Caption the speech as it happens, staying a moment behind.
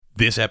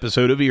This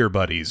episode of Ear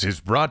Buddies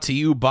is brought to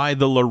you by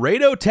the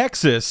Laredo,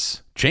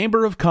 Texas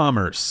Chamber of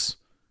Commerce,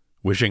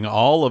 wishing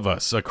all of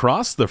us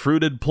across the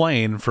fruited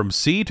plain from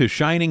sea to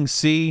shining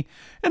sea,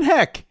 and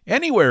heck,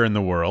 anywhere in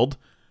the world,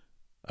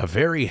 a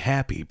very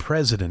happy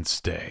President's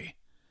Day.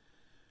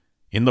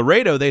 In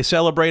Laredo, they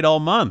celebrate all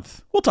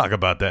month. We'll talk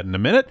about that in a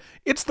minute.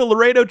 It's the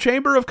Laredo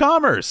Chamber of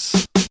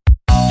Commerce.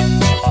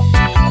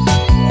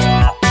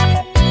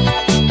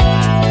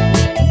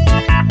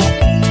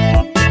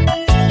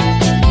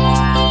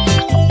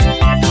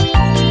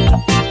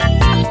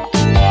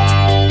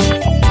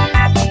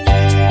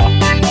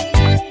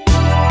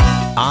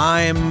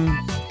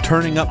 I'm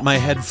turning up my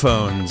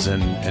headphones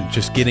and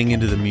just getting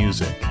into the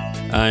music.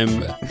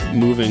 I'm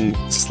moving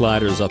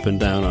sliders up and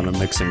down on a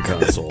mixing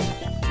console.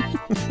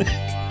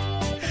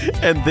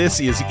 And this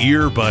is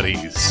Ear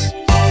Buddies.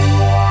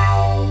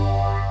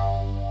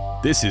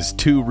 This is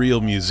two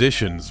real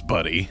musicians,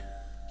 buddy.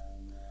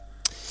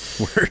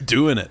 We're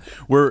doing it.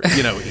 We're,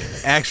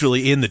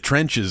 actually in the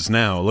trenches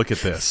now. Look at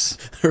this.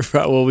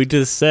 Well, we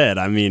just said,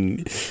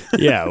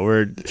 yeah,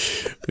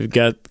 we've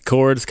got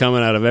chords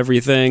coming out of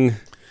everything.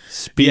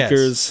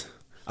 Speakers. Yes.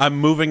 I'm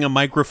moving a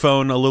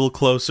microphone a little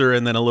closer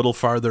and then a little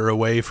farther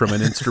away from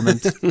an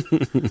instrument.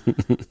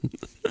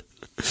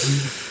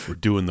 We're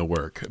doing the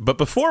work. But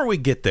before we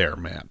get there,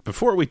 Matt,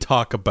 before we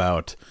talk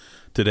about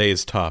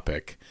today's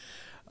topic,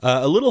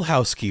 a little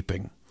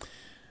housekeeping.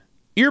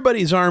 Ear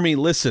Buddies Army,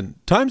 listen,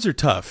 times are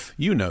tough.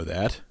 You know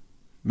that.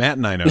 Matt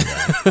and I know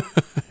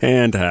that.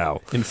 And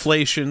how?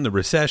 Inflation, the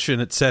recession,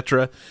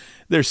 etc.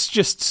 There's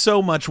just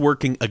so much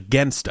working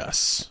against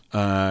us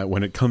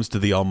when it comes to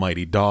the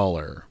almighty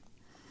dollar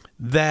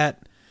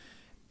that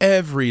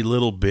every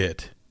little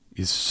bit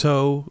is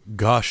so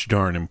gosh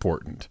darn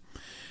important.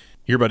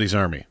 Ear Buddies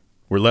Army,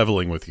 we're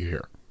leveling with you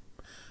here.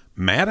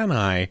 Matt and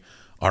I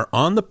are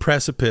on the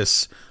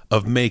precipice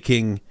of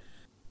making,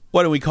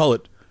 what do we call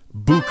it,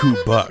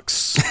 buku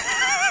bucks.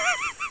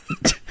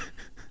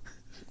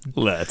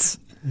 Let's.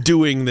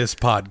 Doing this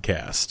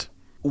podcast.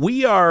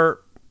 We are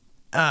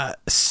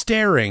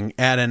staring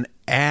at an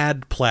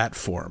ad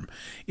platform.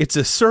 It's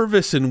a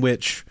service in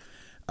which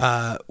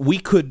we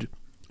could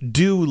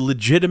do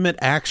legitimate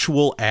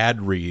actual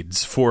ad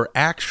reads for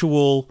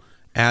actual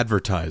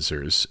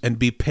advertisers and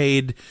be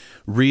paid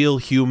real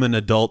human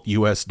adult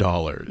US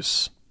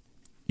dollars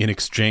in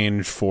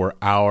exchange for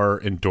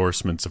our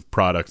endorsements of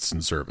products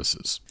and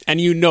services. And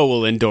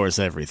we'll endorse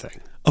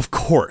everything. Of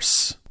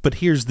course. But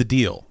here's the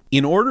deal.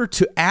 In order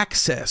to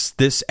access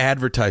this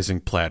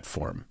advertising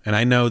platform, and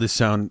I know this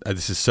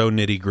is so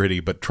nitty-gritty,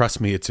 but trust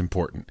me, it's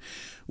important.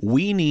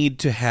 We need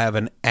to have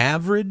an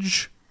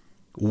average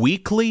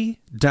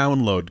weekly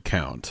download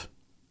count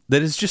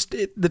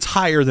that's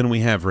higher than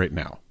we have right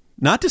now.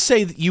 Not to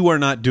say that you are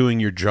not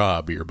doing your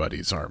job, Ear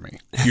Buddies Army.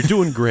 You're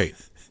doing great.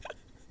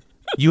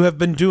 You have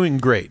been doing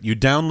great. You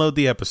download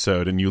the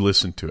episode and you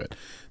listen to it.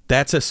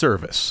 That's a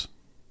service.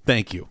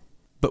 Thank you.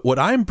 But what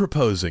I'm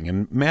proposing,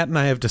 and Matt and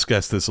I have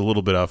discussed this a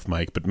little bit off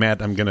mic, but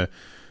Matt, I'm going to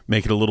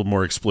make it a little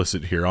more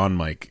explicit here on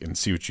mic and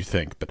see what you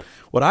think. But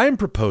what I am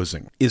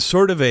proposing is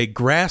sort of a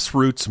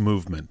grassroots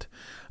movement,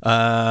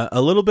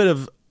 a little bit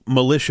of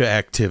militia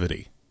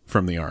activity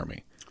from the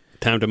Army.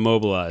 Time to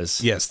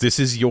mobilize. Yes, this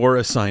is your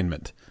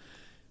assignment.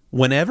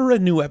 Whenever a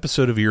new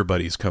episode of Ear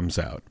Buddies comes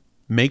out,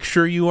 make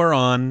sure you are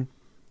on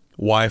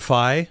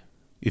Wi-Fi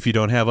if you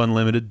don't have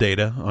unlimited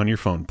data on your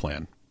phone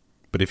plan.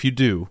 But if you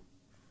do,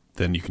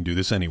 then you can do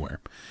this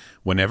anywhere.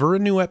 Whenever a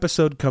new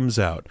episode comes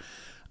out,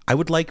 I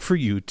would like for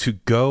you to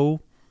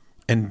go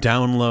and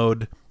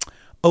download,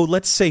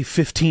 let's say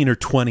 15 or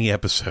 20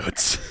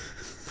 episodes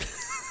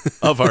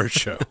of our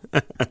show.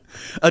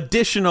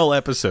 Additional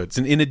episodes,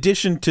 and in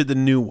addition to the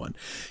new one.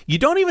 You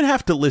don't even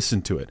have to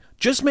listen to it.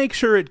 Just make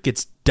sure it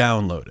gets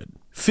downloaded.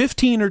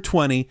 15 or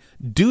 20,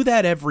 do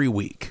that every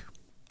week.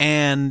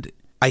 And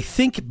I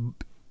think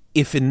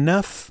if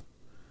enough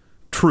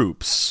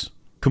troops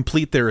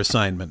complete their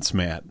assignments,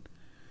 Matt,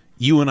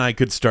 you and I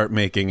could start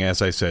making,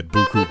 as I said,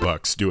 buku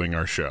bucks doing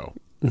our show.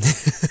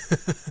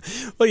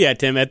 Well, yeah,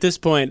 Tim, at this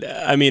point,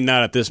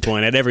 not at this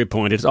point, at every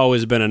point, it's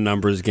always been a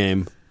numbers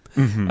game.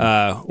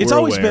 Mm-hmm.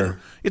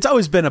 It's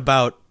always been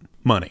about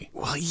money.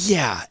 Well,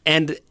 yeah,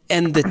 and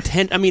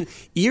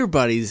Ear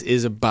Buddies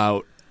is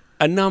about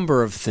a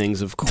number of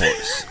things, of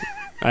course.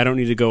 I don't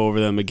need to go over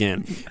them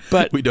again,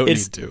 but we don't need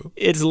to.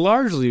 It's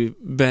largely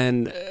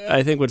been,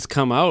 I think, what's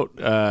come out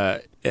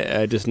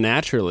just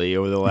naturally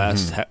over the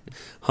last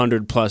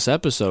 100+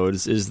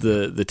 episodes is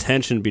the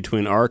tension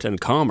between art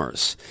and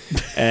commerce,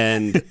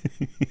 and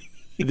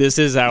this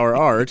is our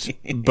art,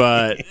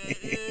 but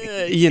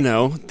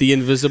the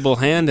invisible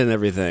hand and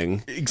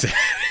everything.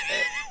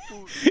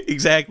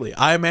 Exactly.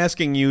 I'm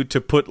asking you to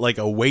put like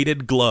a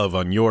weighted glove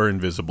on your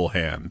invisible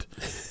hand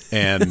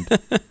and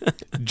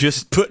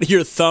just put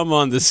your thumb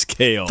on the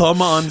scale.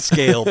 Thumb on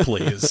scale,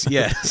 please.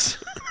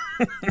 Yes.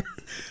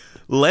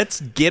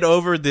 Let's get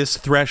over this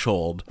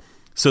threshold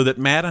so that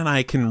Matt and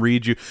I can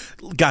read you.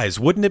 Guys,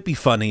 wouldn't it be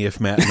funny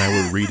if Matt and I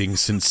were reading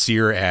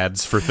sincere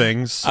ads for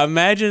things?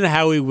 Imagine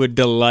how we would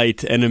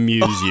delight and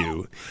amuse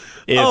you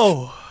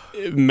if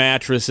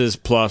Mattresses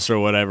Plus or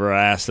whatever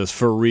asked us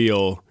for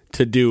real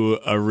to do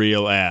a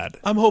real ad.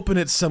 I'm hoping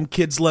it's some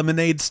kid's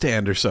lemonade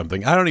stand or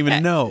something. I don't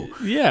even know.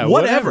 Yeah,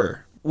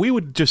 whatever. We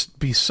would just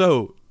be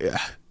so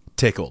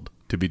tickled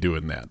to be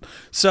doing that.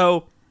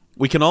 So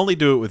we can only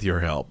do it with your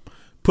help.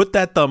 Put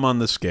that thumb on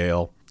the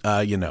scale.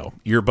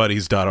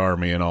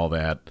 Yourbuddies.army and all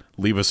that.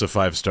 Leave us a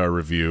 5-star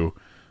review.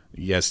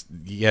 Yes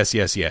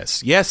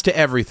to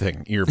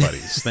everything, Ear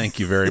Buddies. Thank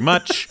you very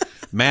much.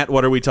 Matt,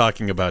 what are we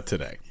talking about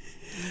today?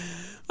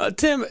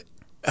 Tim,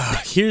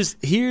 here's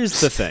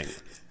the thing.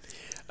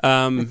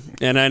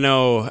 And I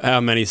know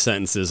how many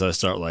sentences I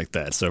start like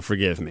that, so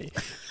forgive me.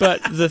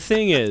 But the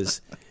thing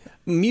is,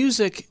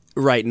 music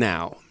right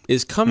now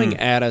is coming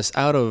at us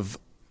out of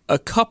a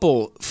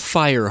couple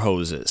fire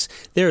hoses.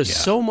 There is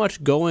so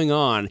much going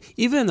on,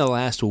 even in the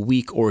last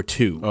week or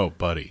two. Oh,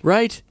 buddy.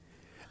 Right?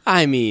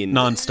 I mean,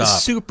 nonstop.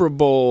 Super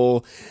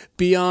Bowl,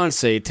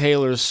 Beyonce,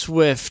 Taylor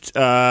Swift,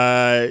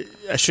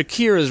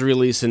 Shakira's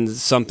releasing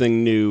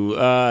something new.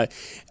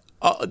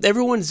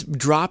 Everyone's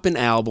dropping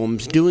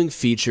albums, doing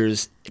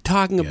features,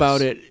 talking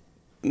about it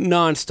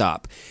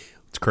nonstop.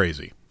 It's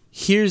crazy.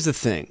 Here's the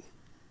thing.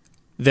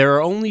 There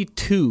are only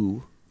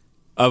two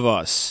of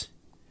us.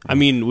 I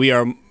mean, we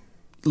are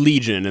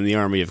legion in the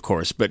army, of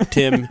course, but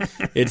Tim,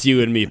 it's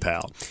you and me,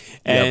 pal.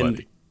 And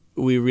buddy.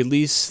 We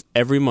release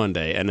every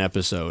Monday an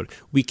episode.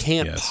 We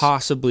can't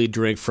possibly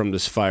drink from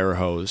this fire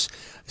hose,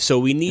 so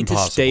we need to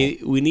stay.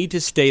 We need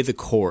to stay the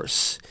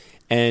course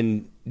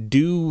and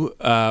do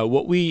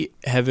what we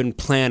have been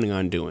planning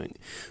on doing,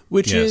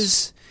 which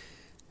is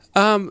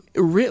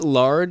writ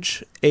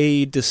large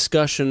a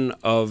discussion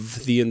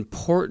of the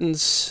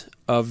importance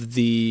of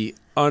the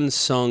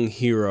unsung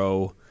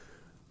hero,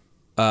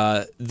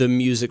 the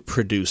music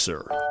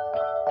producer.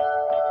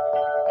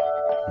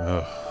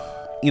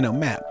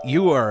 Matt,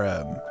 you're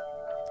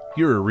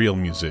a real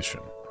musician,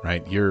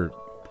 right? You're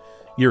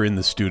in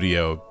the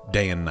studio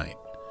day and night.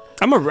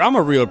 I'm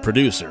a real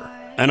producer,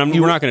 and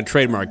we're not going to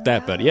trademark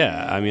that, but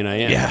yeah, I mean I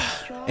am. Yeah,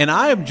 and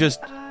I'm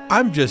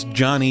just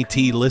Johnny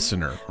T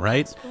listener,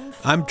 right?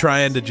 I'm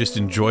trying to just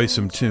enjoy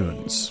some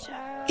tunes.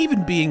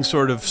 Even being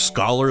sort of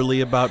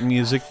scholarly about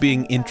music,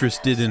 being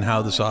interested in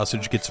how the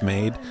sausage gets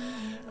made.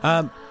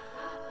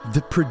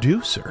 The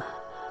producer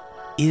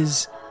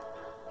is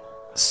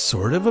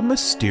sort of a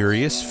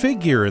mysterious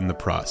figure in the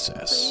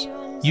process.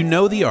 You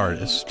know the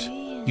artist,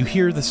 you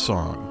hear the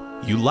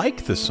song, you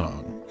like the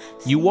song,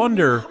 you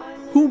wonder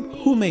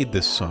who made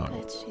this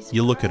song.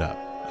 You look it up.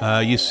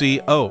 You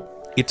see,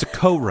 it's a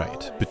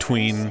co-write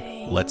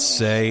between, let's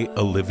say,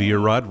 Olivia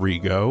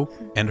Rodrigo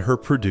and her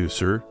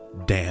producer,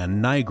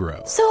 Dan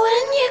Nigro. So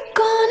when you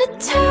gonna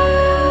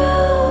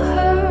tell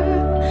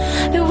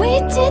her that we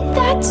did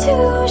that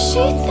too?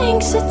 She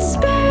thinks it's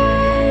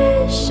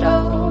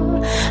special,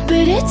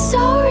 but it's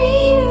all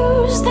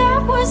reused.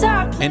 That was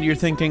our plan. And you're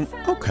thinking,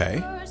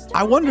 okay,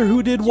 I wonder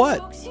who did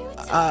what.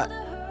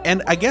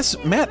 And I guess,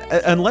 Matt,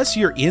 unless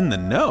you're in the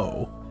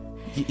know,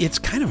 it's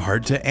kind of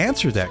hard to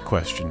answer that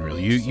question,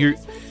 really.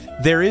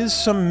 There is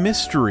some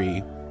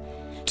mystery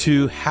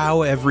to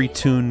how every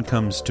tune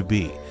comes to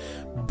be.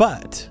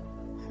 But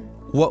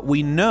what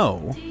we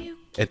know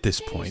at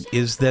this point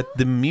is that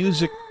the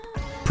music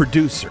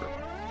producer,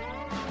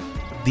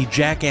 the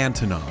Jack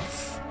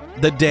Antonoff,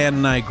 the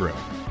Dan Nigro,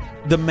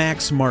 the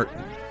Max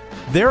Martin,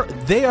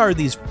 they are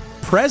these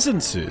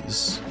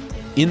presences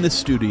in the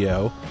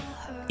studio,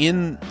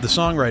 in the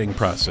songwriting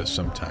process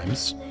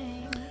sometimes,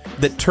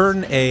 that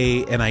turn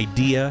an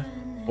idea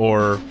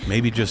or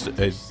maybe just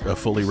a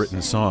fully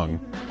written song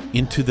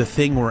into the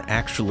thing we're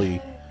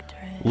actually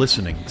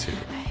listening to.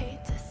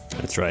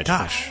 That's right.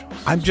 Gosh,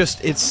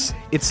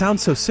 it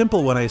sounds so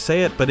simple when I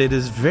say it, but it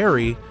is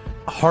very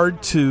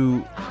hard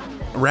to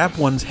wrap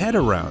one's head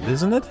around,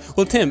 isn't it?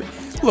 Well, Tim,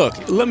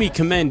 look, let me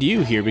commend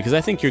you here, because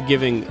I think you're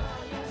giving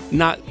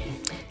not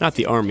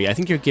the Army, I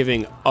think you're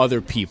giving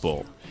other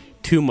people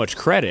too much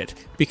credit,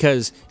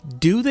 because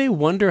do they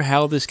wonder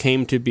how this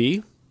came to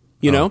be?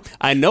 You know,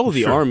 I know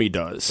the Army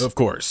does. Of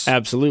course.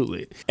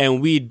 Absolutely.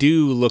 And we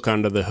do look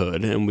under the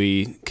hood and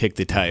we kick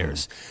the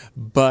tires.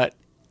 But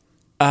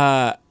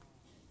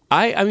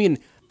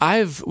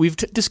we've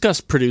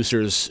discussed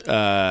producers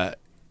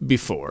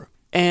before,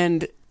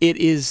 and it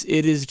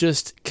is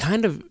just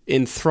kind of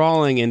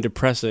enthralling and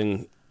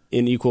depressing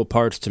in equal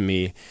parts to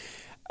me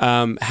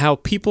how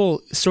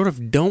people sort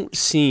of don't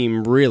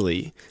seem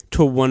really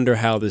to wonder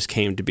how this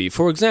came to be.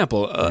 For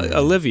example,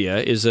 Olivia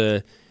is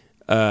we're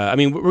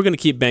going to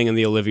keep banging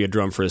the Olivia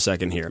drum for a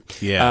second here.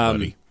 Yeah,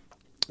 buddy.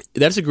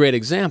 That's a great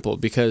example,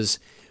 because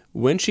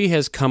when she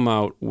has come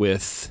out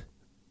with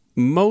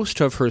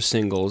most of her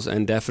singles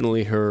and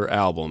definitely her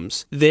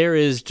albums, there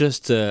is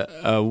just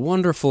a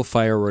wonderful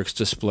fireworks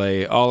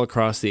display all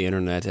across the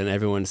internet, and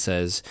everyone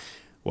says,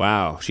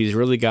 wow, she's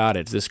really got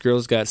it. This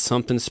girl's got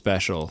something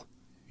special.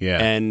 Yeah.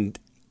 And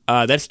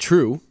that's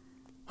true,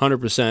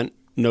 100%,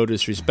 no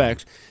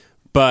disrespect.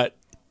 But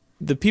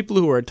the people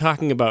who are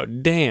talking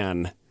about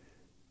Dan,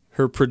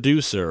 her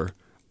producer,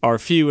 are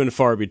few and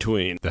far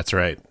between. That's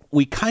right.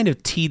 We kind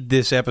of teed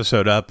this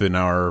episode up in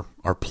our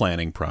our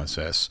planning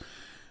process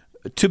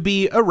to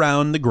be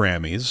around the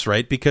Grammys,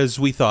 right? Because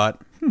we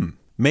thought,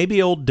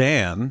 maybe old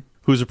Dan,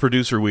 who's a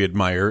producer we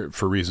admire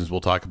for reasons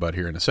we'll talk about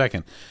here in a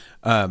second,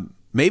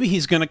 maybe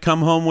he's going to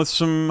come home with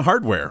some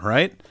hardware,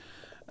 right?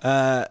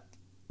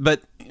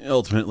 But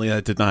ultimately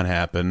that did not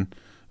happen.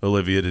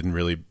 Olivia didn't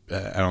really,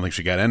 I don't think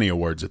she got any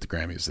awards at the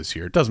Grammys this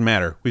year. It doesn't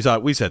matter. We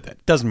said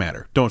that. Doesn't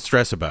matter. Don't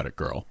stress about it,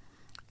 girl.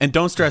 And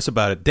don't stress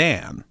about it,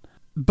 Dan.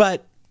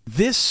 But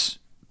this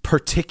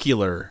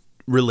particular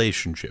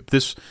relationship,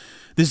 this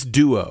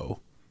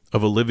duo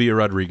of Olivia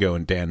Rodrigo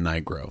and Dan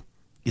Nigro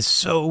is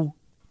so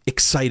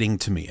exciting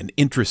to me and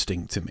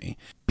interesting to me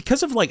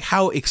because of like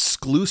how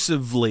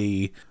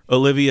exclusively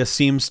Olivia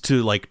seems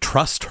to like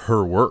trust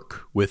her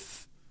work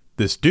with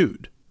this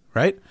dude,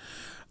 right?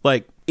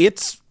 Like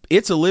it's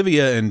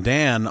Olivia and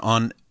Dan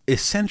on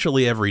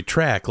essentially every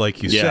track,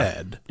 like you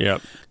said.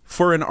 Yep.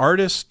 For an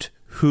artist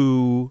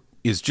who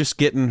is just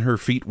getting her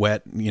feet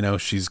wet, you know,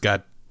 she's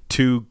got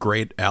 2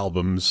 great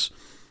albums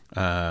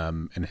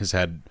and has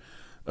had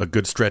a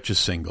good stretch of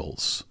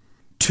singles.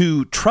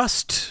 To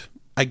trust,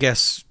 I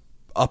guess,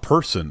 a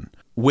person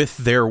with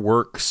their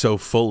work so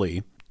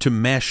fully, to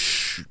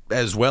mesh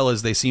as well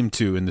as they seem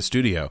to in the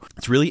studio,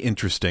 it's really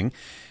interesting.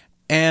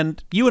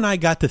 And you and I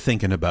got to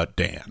thinking about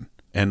Dan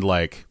and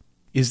like,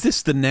 is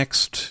this the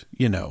next,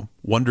 you know,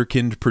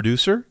 wonderkind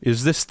producer?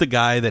 Is this the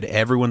guy that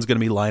everyone's going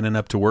to be lining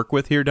up to work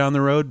with here down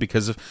the road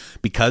because of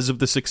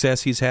the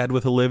success he's had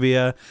with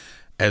Olivia,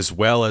 as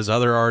well as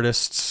other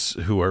artists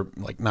who are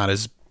like not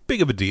as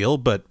big of a deal,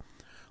 but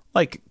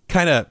like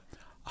kind of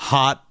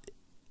hot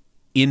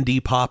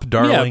indie pop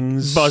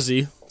darlings? Yeah,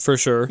 buzzy for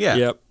sure. Yeah,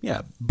 yep.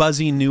 Yeah,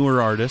 buzzy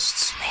newer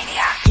artists.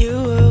 You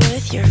were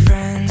with your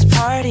friends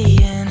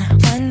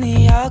partying when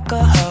the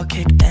alcohol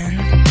kicked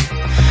in.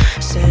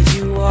 Said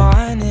you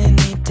wanted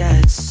me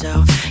dead,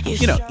 so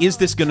you know, is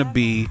this going to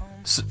be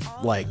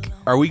like,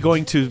 are we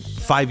going to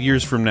 5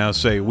 years from now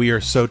say we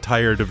are so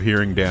tired of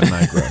hearing Dan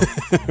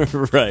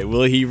Nigro? Right.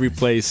 Will he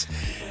replace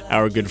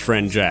our good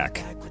friend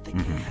Jack?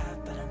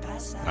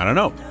 Mm-hmm. I don't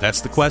know.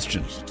 That's the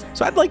question.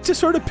 So I'd like to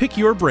sort of pick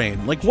your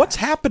brain. Like, what's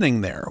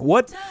happening there?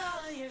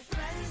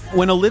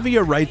 When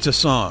Olivia writes a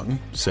song,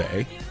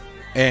 say,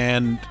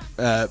 and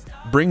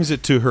brings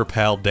it to her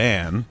pal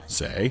Dan,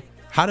 say,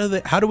 how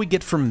do we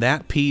get from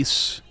that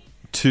piece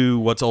to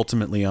what's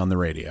ultimately on the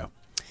radio?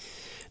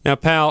 Now,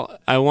 pal,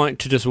 I want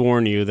to just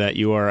warn you that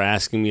you are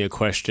asking me a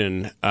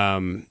question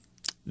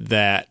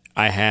that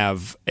I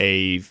have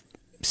a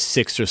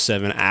 6 or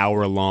 7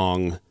 hour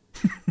long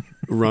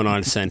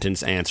run-on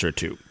sentence answer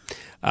to.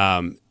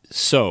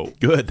 So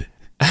good.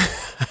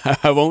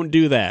 I won't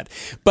do that.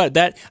 But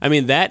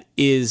that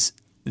is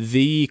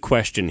the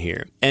question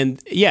here. And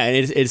yeah,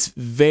 it's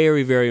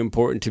very, very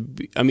important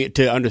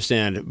to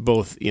understand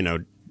both, you know,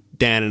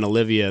 Dan and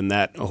Olivia and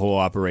that whole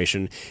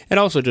operation, and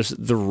also just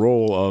the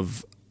role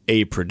of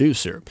a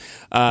producer.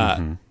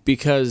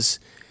 Because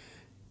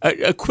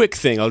a quick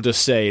thing I'll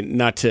just say,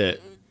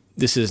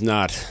 this is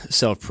not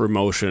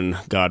self-promotion,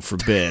 God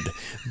forbid,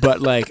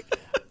 but like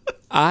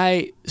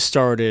I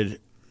started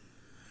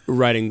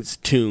writing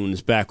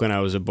tunes back when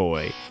I was a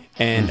boy,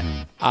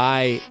 and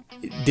I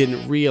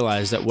didn't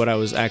realize that what I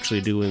was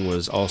actually doing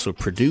was also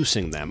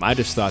producing them. I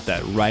just thought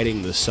that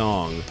writing the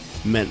song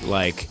meant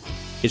like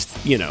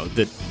it's, you know,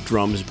 the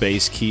drums,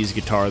 bass, keys,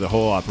 guitar, the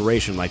whole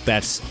operation, like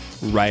that's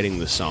writing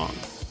the song,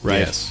 right?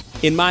 Yes.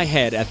 In my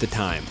head at the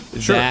time,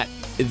 sure.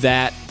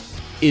 that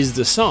is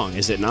the song,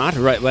 is it not?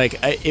 Right? Like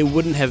it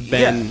wouldn't have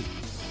been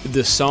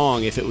the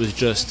song if it was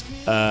just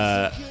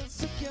an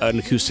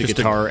acoustic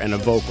guitar and a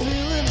vocal.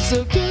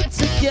 So good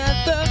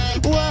together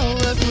while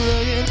we're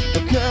playing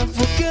a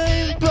careful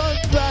game, blood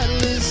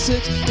battling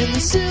 6 in the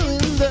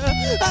cylinder.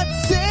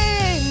 I'd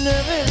say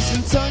nervous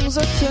and tongues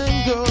are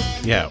tango.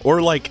 Yeah,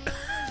 or like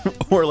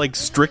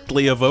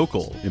strictly a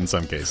vocal in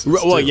some cases.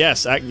 Well, too.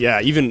 yes,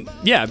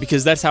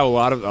 because that's how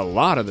a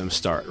lot of them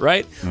start,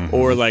 right?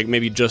 Or like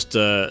maybe just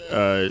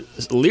lyrics,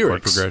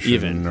 chord progression,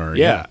 even.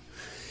 Or,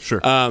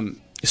 sure.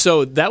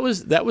 So that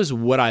was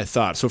what I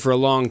thought. So for a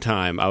long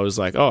time, I was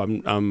like, "Oh,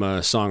 I'm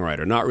a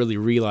songwriter," not really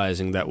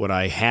realizing that what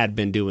I had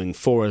been doing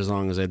for as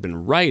long as I'd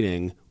been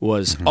writing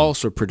was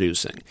also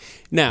producing.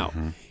 Now,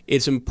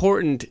 it's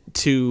important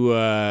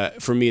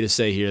for me to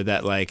say here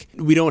that like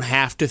we don't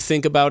have to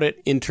think about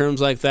it in terms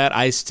like that.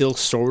 I still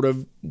sort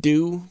of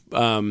do,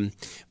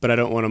 but I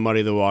don't want to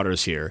muddy the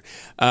waters here.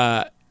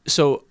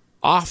 So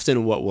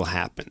often, what will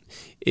happen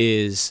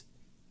is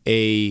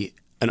an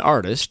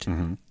artist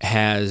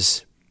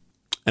has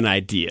an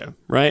idea,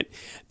 right?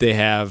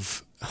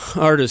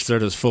 Artists are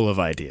just full of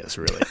ideas,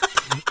 really.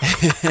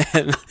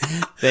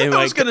 I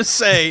was going to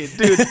say,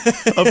 dude,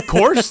 of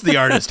course the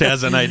artist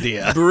has an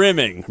idea.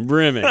 Brimming.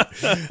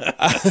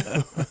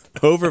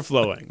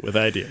 Overflowing with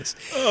ideas.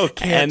 Oh,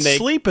 can't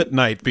sleep at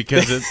night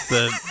because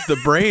the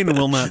brain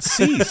will not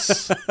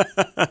cease.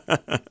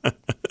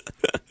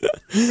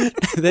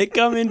 They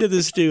come into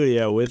the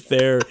studio with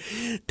their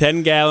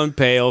 10-gallon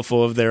pail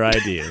full of their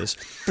ideas.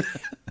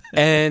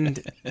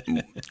 And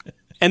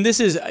And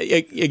this is,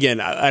 again,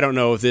 I don't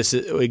know if this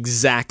is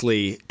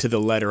exactly to the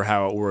letter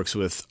how it works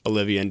with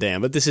Olivia and Dan,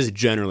 but this is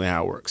generally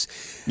how it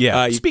works.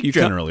 Yeah, speak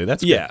generally.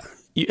 That's yeah.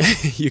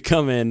 good. You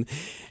come in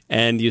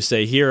and you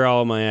say, here are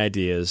all my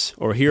ideas,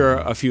 or here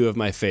are a few of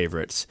my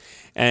favorites.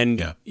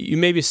 And you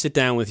maybe sit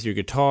down with your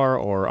guitar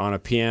or on a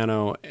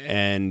piano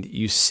and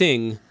you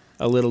sing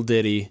a little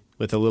ditty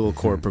with a little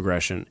chord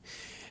progression.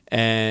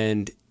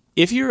 And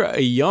if you're a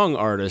young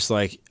artist,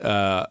 like,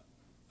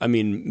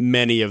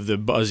 many of the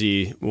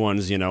buzzy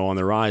ones, on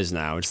the rise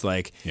now, it's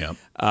like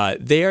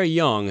they are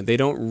young. They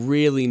don't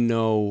really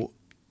know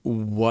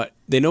what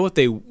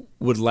they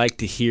would like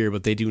to hear,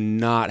 but they do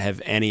not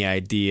have any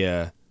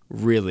idea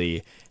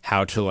really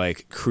how to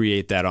like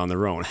create that on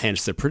their own,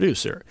 hence the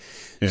producer.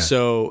 Yeah.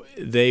 So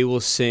they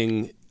will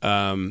sing,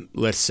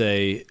 let's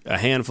say, a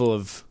handful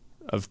of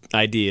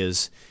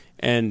ideas,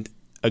 and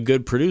a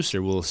good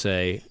producer will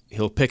say,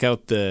 he'll pick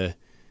out the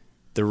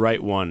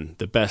right one,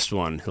 the best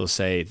one. He'll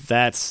say,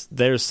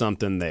 there's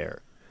something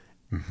there.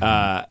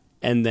 Mm-hmm.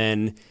 And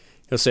then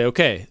he'll say,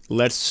 okay,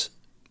 let's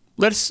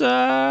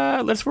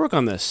work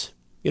on this.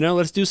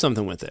 Let's do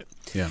something with it.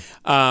 Yeah.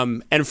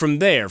 And from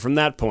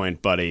that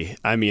point, buddy,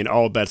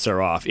 all bets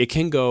are off. It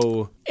can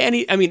go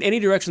any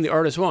direction the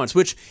artist wants,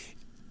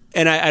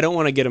 and I don't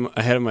want to get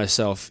ahead of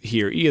myself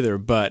here either,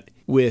 but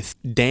with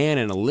Dan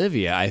and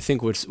Olivia, I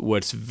think what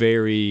works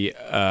very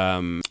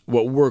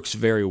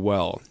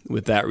well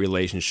with that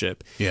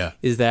relationship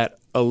is that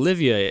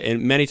Olivia,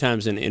 and many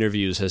times in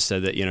interviews, has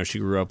said that she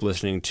grew up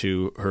listening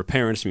to her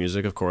parents'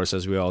 music, of course,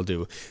 as we all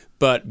do.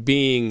 But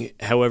being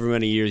however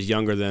many years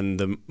younger than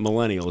the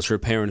millennials, her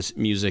parents'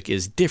 music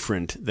is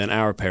different than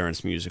our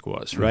parents' music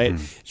was, right?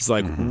 Mm-hmm. It's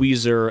like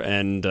Weezer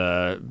and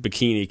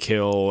Bikini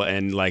Kill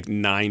and like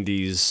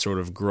 90s sort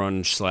of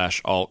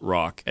grunge / alt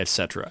rock,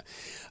 etc.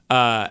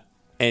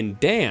 And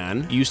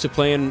Dan used to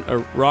play in a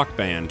rock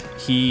band.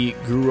 He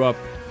grew up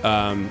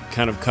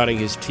kind of cutting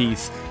his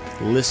teeth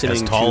listening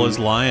to... As Tall as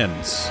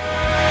Lions.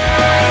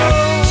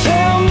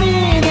 Tell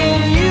me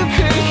that you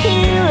could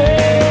hear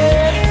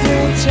it.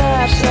 The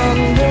taps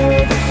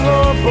under the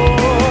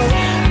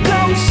floorboard.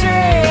 Don't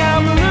say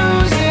I'm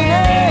losing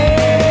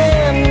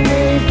it.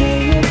 Maybe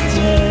you're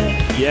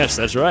dead. Yes,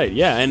 that's right.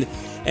 Yeah,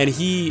 and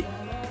he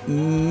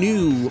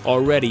knew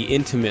already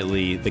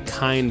intimately the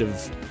kind of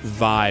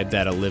vibe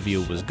that Olivia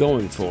was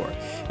going for.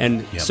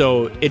 And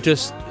so it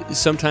just...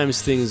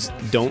 Sometimes things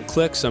don't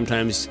click.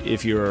 Sometimes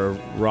if you're a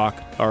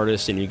rock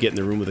artist and you get in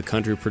the room with a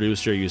country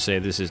producer, you say,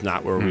 this is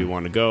not where we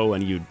want to go,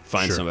 and you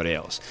find somebody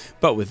else.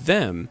 But with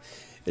them,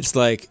 it's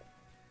like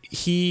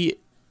he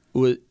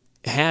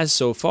has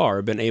so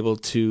far been able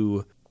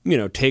to,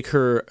 take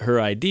her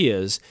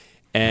ideas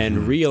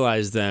and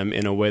realize them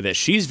in a way that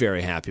she's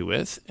very happy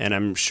with, and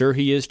I'm sure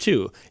he is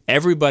too.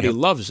 Everybody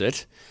loves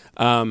it.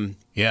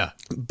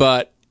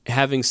 But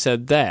having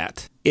said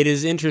that, it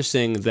is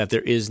interesting that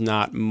there is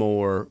not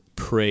more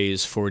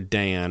praise for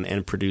Dan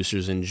and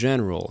producers in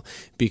general,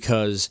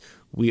 because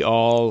we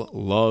all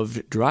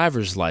loved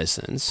Driver's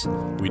License.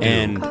 We do.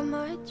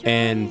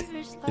 And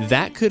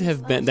that could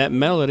have been, that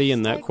melody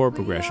and that chord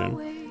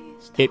progression,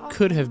 it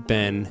could have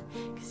been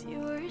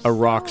a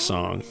rock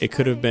song. It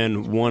could have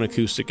been one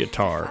acoustic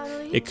guitar.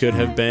 It could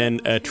have been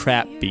a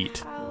trap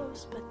beat,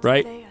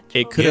 right?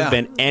 It could have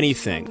been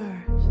anything.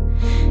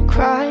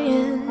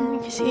 Crying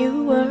because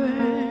you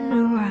weren't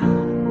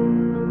around,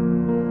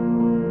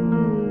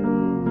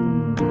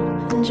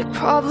 and you're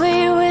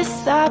probably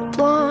with that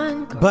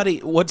blonde girl. Buddy,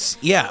 what's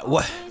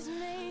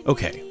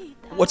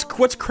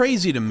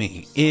crazy to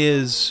me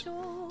is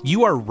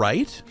you are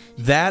right.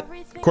 That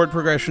chord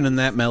progression and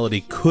that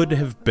melody could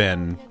have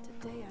been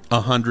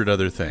 100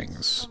 other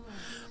things,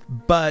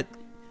 but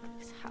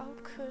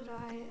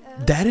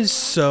that is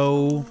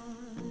so...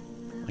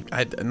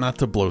 not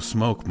to blow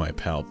smoke, my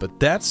pal, but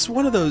that's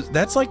one of those...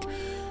 That's like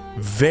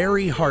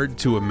very hard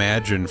to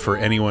imagine for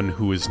anyone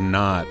who is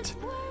not,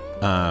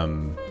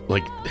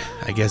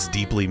 I guess,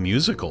 deeply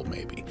musical,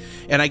 maybe.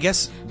 And I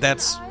guess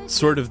that's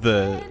sort of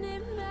the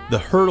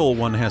hurdle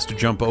one has to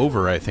jump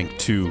over, I think,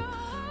 to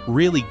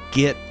really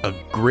get a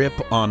grip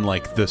on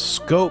like the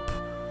scope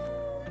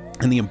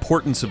and the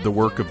importance of the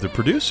work of the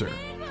producer.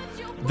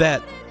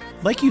 That,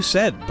 like you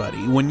said,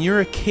 buddy, when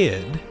you're a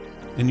kid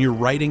and you're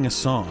writing a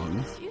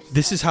song,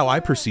 this is how I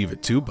perceive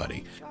it too,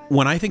 buddy.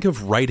 When I think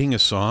of writing a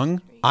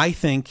song, I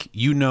think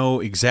you know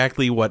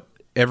exactly what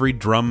every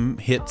drum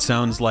hit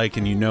sounds like,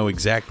 and you know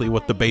exactly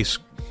what the bass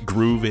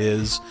groove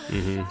is,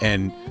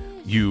 and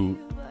you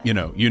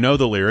know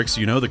the lyrics,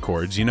 you know the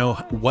chords, you know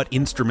what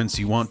instruments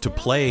you want to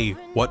play,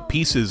 what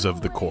pieces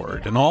of the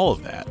chord, and all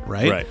of that,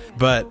 right?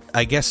 But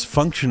I guess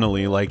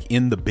functionally, like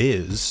in the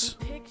biz,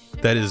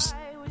 that is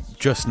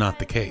just not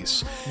the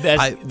case.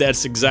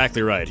 That's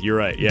exactly right. You're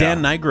right. Yeah.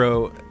 Dan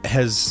Nigro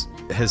has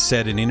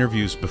said in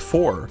interviews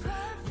before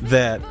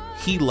that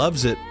he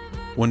loves it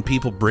when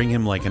people bring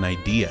him like an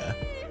idea.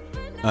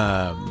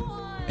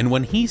 And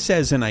when he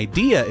says an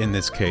idea in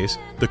this case,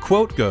 the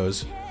quote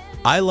goes,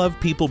 "I love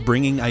people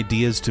bringing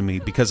ideas to me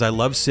because I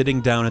love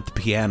sitting down at the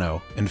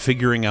piano and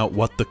figuring out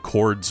what the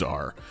chords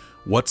are.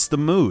 What's the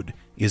mood?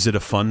 Is it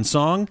a fun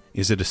song?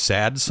 Is it a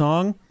sad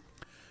song?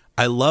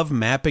 I love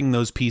mapping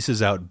those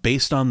pieces out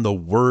based on the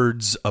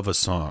words of a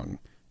song.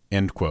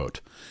 End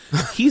quote.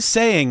 He's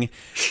saying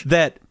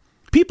that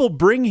people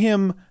bring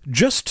him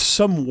just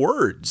some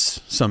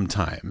words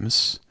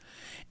sometimes,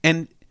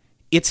 and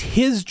it's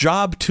his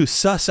job to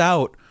suss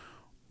out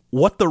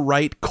what the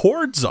right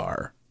chords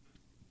are.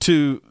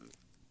 He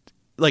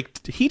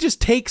just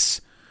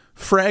takes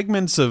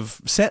fragments of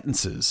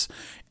sentences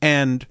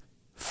and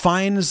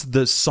finds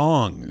the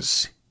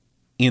songs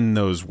in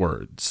those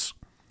words.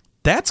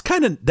 That's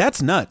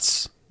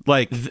nuts.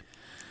 Like,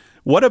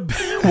 what a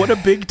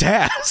big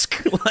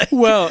task. I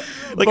know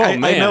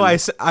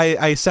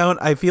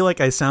I feel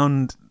like I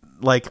sound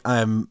like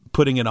I'm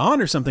putting it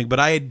on or something, but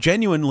I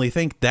genuinely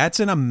think that's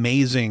an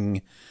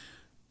amazing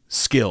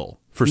skill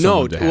for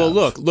someone to have. Well,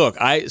 look.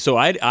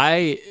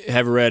 I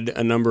have read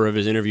a number of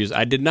his interviews.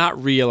 I did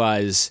not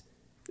realize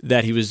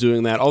that he was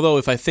doing that. Although,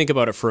 if I think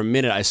about it for a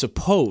minute, I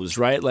suppose,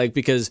 right? Like,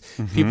 because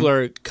people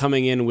are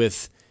coming in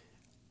with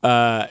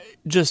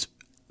just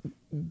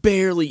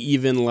barely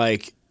even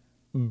like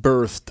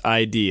birthed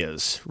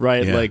ideas,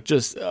 right? Yeah. Like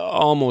just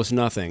almost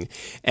nothing.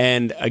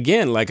 And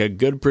again, like a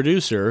good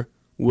producer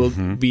will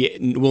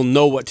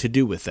know what to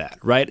do with that,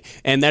 right?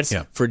 And that's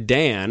for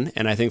Dan,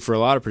 and I think for a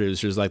lot of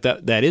producers, like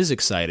that is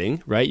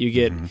exciting, right? You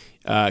get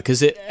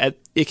because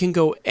it can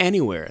go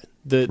anywhere.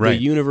 The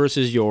universe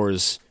is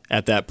yours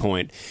at that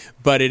point,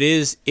 but it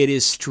is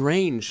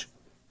strange.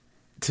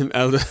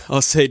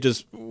 I'll say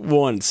just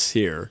once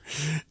here,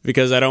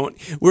 because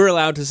we're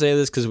allowed to say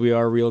this because we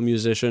are real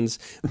musicians,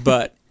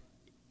 but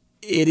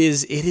it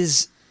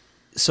is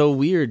so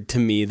weird to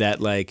me that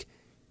like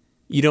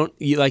you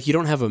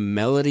don't have a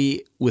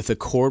melody with a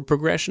chord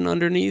progression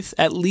underneath,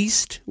 at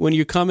least when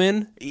you come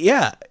in.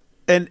 Yeah.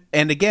 And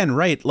again,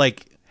 right,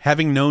 like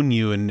having known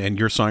you and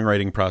your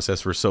songwriting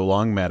process for so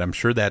long, Matt, I'm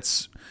sure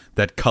that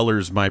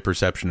colors my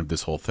perception of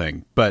this whole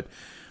thing. But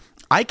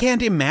I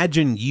can't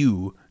imagine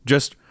you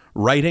just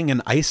writing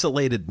an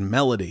isolated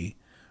melody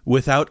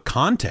without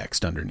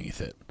context underneath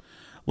it.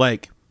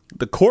 Like,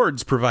 the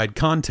chords provide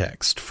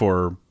context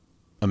for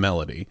a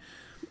melody.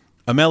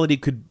 A melody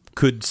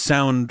could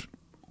sound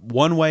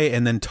one way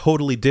and then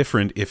totally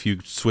different if you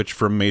switch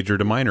from major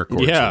to minor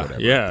chords or whatever.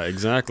 Yeah,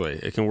 exactly.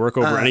 It can work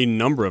over any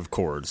number of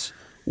chords.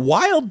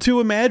 Wild to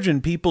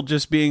imagine people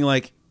just being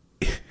like,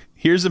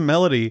 here's a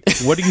melody.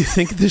 What do you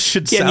think this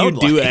should sound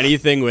like? Can you do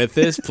anything with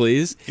this,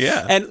 please?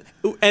 Yeah.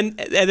 And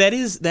that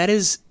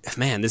is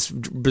man, this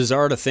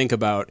bizarre to think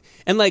about.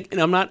 And like, and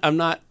I'm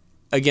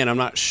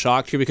not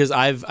shocked here because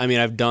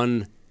I've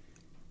done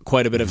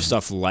quite a bit of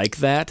stuff like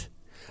that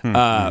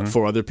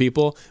for other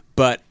people,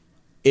 but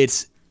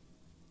it's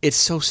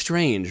so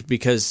strange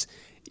because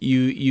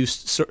you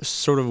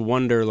sort of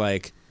wonder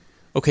like,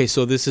 okay,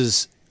 so this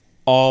is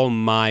all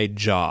my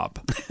job.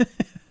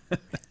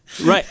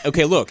 Right.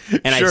 Okay, look.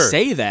 And sure.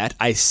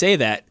 I say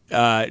that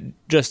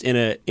just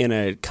in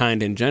a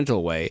kind and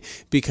gentle way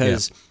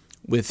because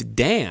with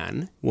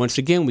Dan, once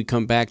again we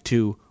come back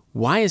to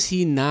why is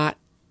he not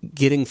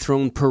getting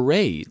thrown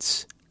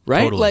parades?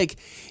 Right? Totally. Like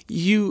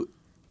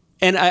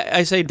and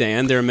I say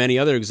Dan, there are many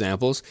other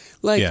examples.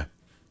 Like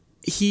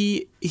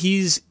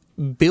he's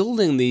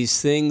building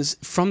these things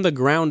from the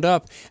ground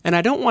up, and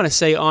I don't want to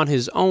say on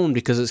his own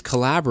because it's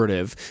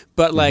collaborative,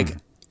 but like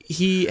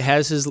he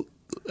has his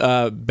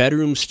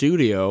bedroom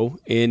studio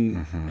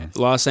in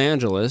Los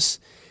Angeles,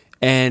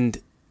 and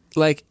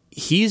like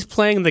he's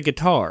playing the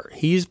guitar,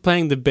 he's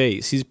playing the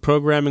bass, he's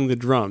programming the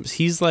drums,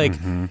 he's like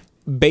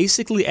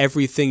basically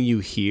everything you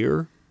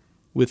hear,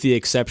 with the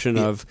exception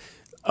of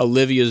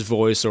Olivia's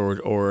voice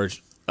or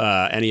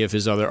any of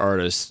his other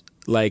artists.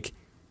 Like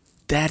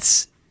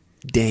that's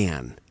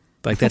Dan.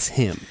 Like, that's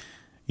him.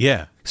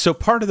 Yeah. So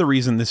part of the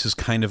reason this is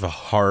kind of a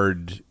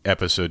hard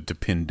episode to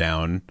pin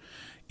down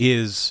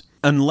is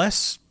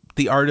unless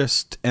the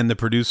artist and the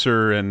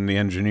producer and the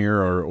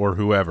engineer or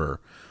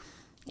whoever,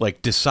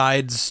 like,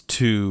 decides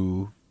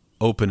to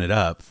open it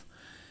up,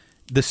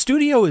 the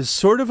studio is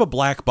sort of a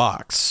black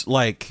box.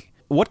 Like,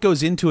 what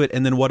goes into it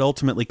and then what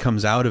ultimately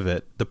comes out of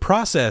it, the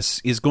process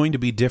is going to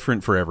be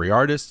different for every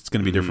artist. It's going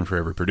to be different for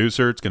every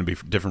producer. It's going to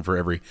be different for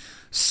every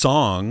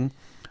song.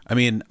 I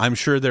mean, I'm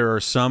sure there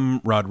are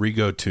some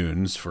Rodrigo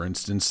tunes, for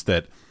instance,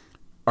 that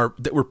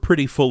were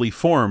pretty fully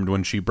formed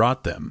when she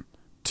brought them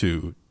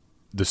to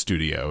the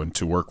studio and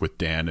to work with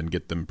Dan and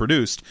get them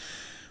produced.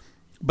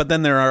 But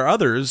then there are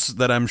others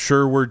that I'm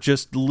sure were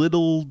just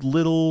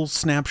little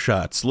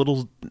snapshots,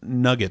 little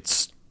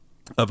nuggets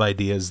of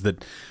ideas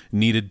that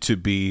needed to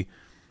be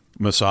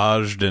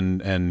massaged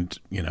and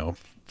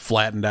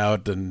flattened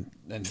out and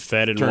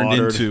fed and turned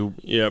watered. Into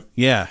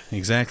yeah,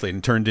 exactly,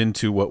 and turned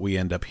into what we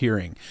end up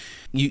hearing.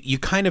 You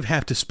kind of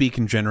have to speak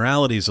in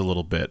generalities a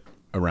little bit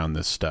around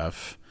this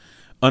stuff,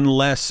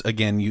 unless,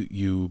 again,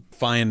 you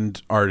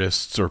find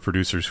artists or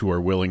producers who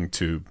are willing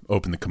to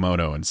open the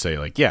kimono and say,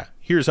 like, yeah,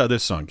 here's how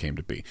this song came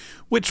to be,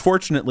 which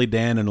fortunately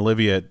Dan and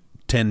Olivia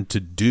tend to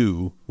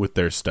do with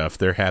their stuff.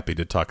 They're happy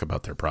to talk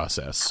about their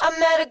process. I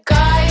met a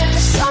guy in the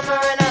summer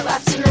and I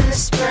left him in the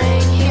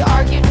spring. He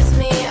argued with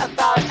me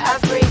about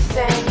everything.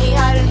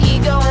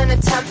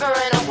 temper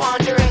and a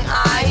wandering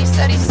eye. He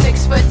said he's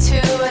 6'2",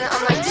 and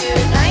I'm like, dude,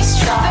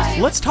 nice try.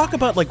 Let's talk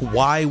about like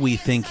why we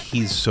think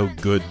he's so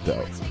good,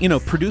 though. You know,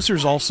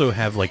 producers also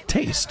have like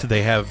taste.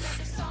 They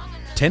have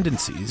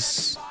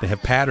tendencies. They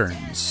have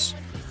patterns.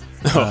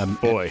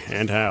 Boy,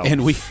 and how.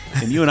 And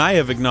you and I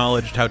have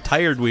acknowledged how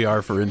tired we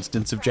are, for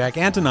instance, of Jack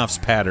Antonoff's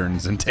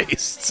patterns and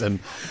tastes, and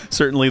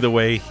certainly the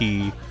way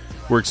he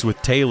works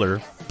with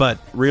Taylor. But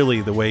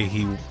really, the way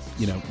he,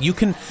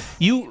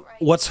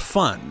 what's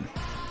fun,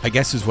 I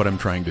guess, is what I'm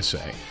trying to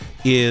say,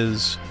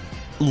 is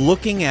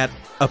looking at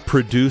a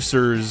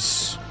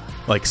producer's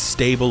like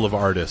stable of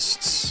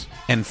artists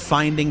and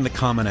finding the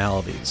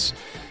commonalities,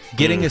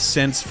 getting a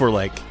sense for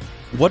like,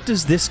 what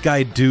does this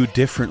guy do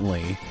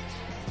differently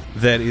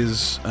that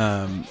is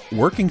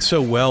working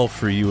so well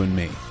for you and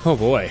me? Oh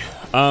boy,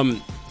 I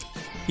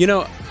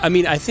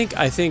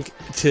think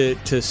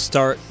to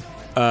start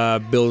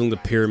building the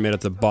pyramid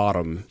at the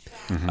bottom,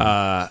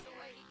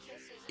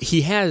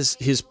 he has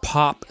his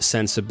pop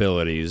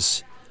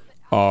sensibilities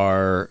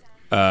are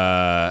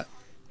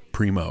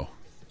primo.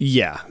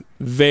 Yeah,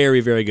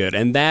 very, very good.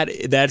 And that's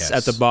Yes.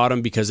 at the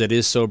bottom because it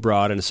is so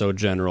broad and so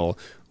general.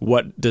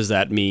 What does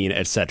that mean,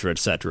 et cetera, et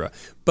cetera.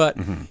 But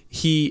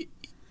he's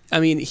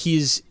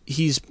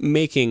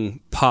making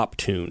pop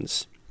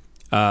tunes.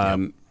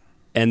 And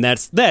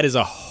that is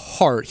a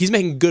hard, he's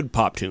making good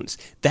pop tunes.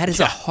 That is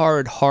a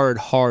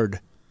hard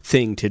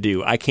thing to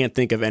do. I can't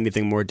think of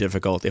anything more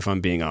difficult, if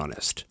I'm being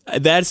honest.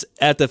 That's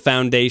at the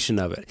foundation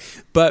of it.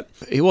 But,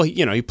 well,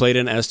 he played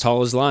in As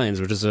Tall as Lions,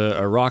 which is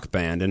a rock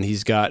band, and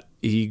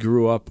he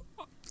grew up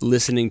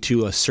listening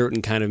to a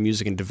certain kind of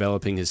music and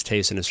developing his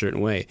taste in a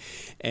certain way.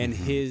 And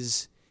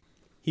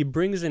he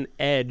brings an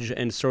edge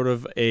and sort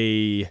of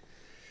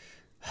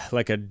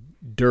like a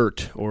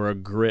dirt or a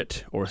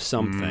grit or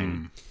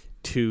something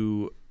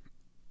to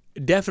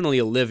definitely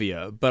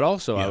Olivia, but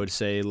also I would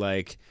say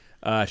like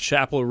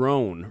Chappell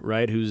Roan,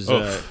 right? Who's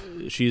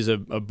she's a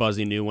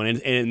buzzy new one,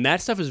 and that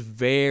stuff is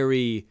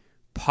very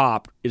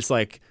pop. It's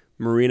like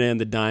Marina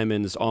and the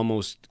Diamonds,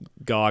 almost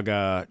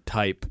Gaga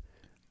type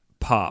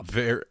pop.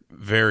 Very,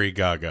 very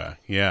Gaga,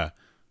 yeah.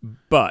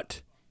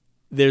 But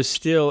there's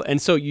still, and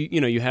so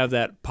you have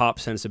that pop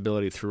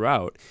sensibility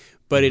throughout,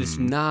 but it's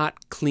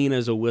not clean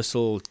as a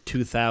whistle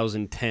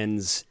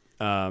 2010s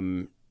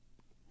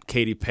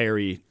Katy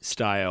Perry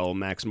style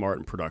Max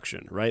Martin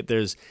production, right?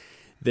 There's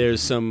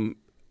some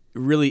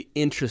really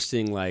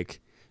interesting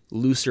like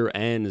looser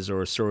ends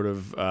or sort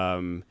of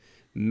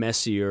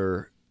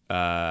messier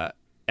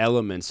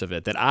elements of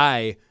it that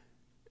I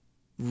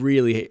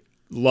really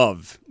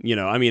love.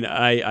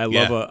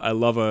 I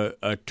love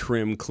a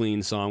trim,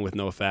 clean song with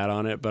no fat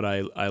on it, but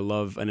I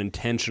love an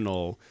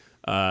intentional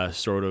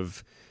sort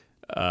of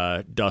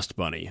dust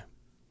bunny.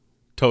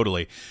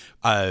 Totally.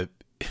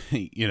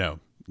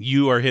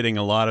 You are hitting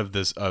a lot of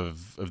this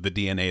of the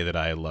DNA that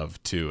I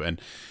love too, and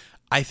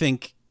I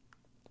think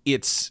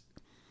it's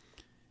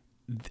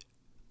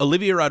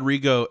Olivia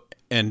Rodrigo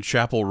and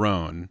Chappell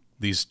Roan,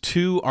 these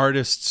two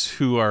artists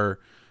whose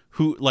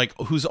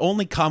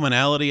only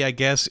commonality, I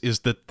guess,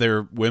 is that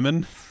they're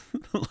women.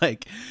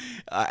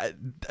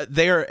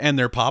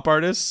 They're pop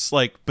artists,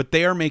 but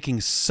they are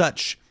making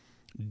such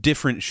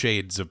different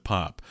shades of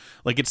pop.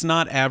 Like, it's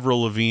not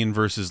Avril Lavigne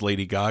versus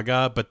Lady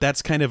Gaga, but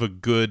that's kind of a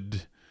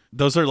good.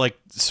 Those are like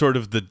sort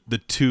of the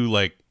two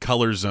like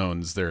color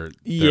zones they're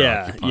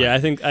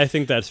occupying. I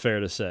think that's fair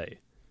to say.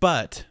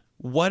 But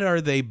what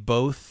are they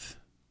both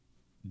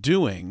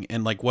doing,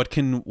 and like what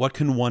can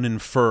one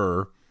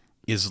infer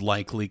is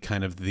likely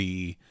kind of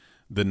the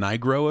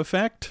Nigro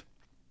effect?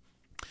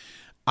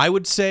 I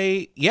would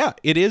say, yeah,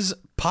 it is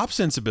pop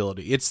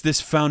sensibility. It's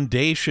this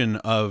foundation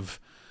of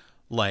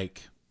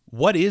like,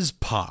 what is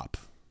pop?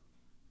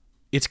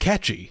 It's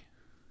catchy,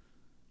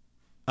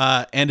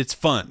 and it's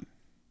fun.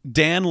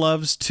 Dan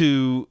loves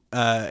to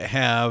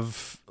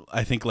have,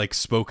 I think, like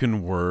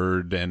spoken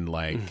word and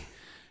like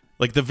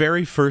the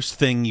very first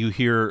thing you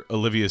hear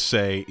Olivia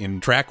say in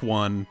track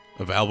 1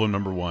 of album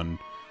number 1,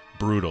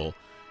 Brutal,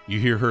 you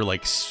hear her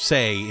like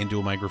say into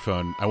a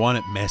microphone, "I want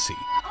it messy."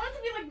 I want it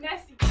to be like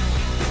messy.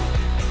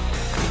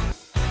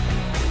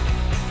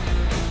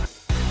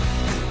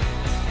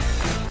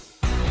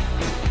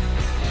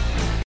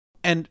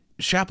 And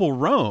Chappell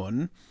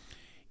Roan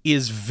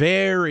is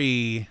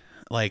very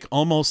like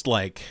almost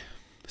like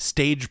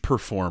stage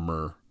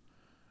performer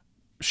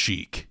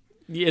chic.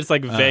 Yeah, it's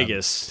like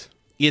Vegas.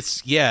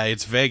 It's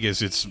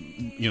Vegas. It's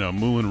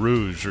Moulin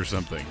Rouge or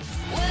something.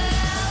 Well,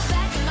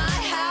 back in my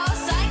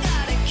house, I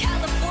got a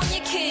California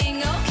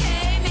king.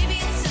 Okay, maybe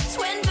it's a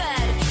twin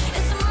bed.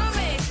 It's some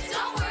roommates.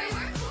 Don't worry,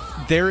 we're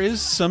cool. There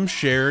is some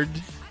shared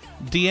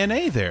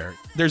DNA there.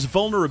 There's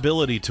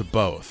vulnerability to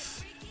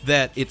both.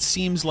 That it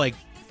seems like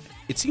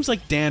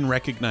Dan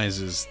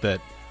recognizes that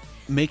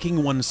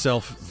making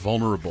oneself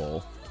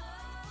vulnerable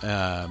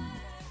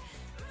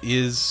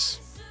is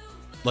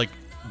like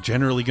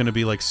generally going to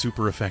be like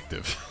super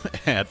effective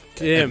at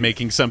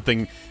making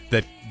something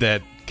that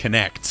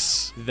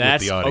connects with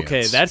the audience.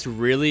 Okay, that's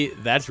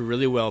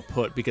really well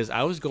put, because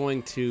I was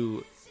going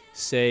to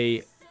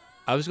say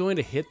I was going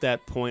to hit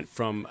that point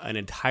from an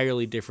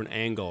entirely different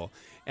angle,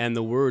 and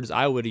the words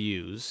I would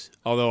use,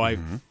 although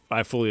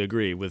I fully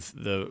agree with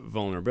the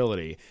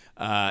vulnerability,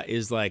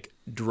 is like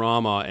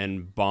drama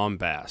and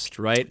bombast,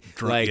 right?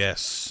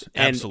 Yes,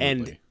 absolutely.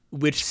 And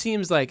which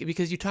seems like,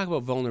 because you talk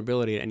about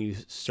vulnerability and you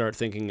start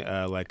thinking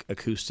like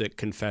acoustic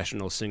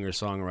confessional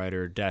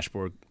singer-songwriter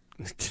dashboard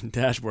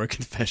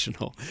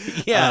confessional.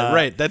 Yeah,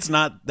 right. That's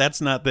not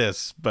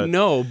this. But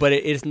no, but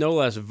it's no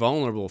less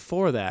vulnerable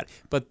for that.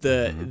 But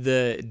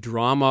the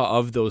drama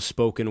of those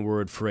spoken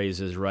word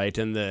phrases, right,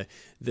 and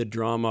the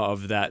drama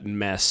of that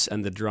mess,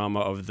 and the drama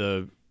of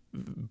the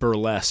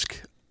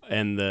burlesque,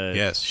 and the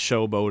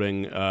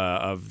showboating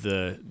of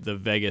the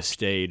Vegas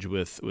stage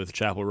with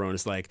Chapel Roan,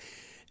 is like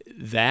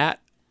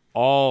that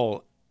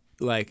all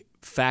like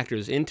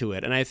factors into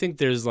it. And I think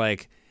there's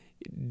like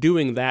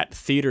doing that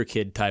theater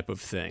kid type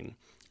of thing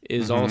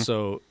is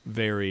also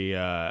very,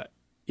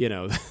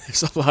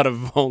 there's a lot of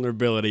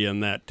vulnerability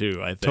in that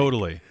too, I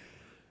think.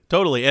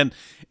 Totally.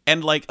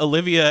 And like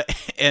Olivia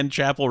and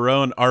Chapel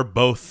Roan are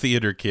both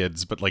theater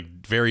kids, but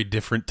like very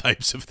different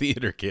types of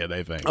theater kid,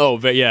 I think. Oh,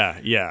 but yeah.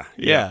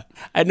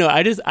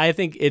 I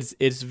think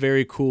it's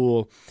very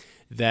cool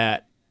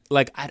that,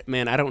 like, I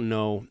don't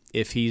know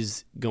if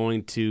he's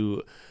going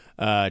to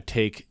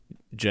take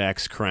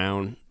Jack's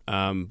crown.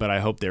 But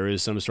I hope there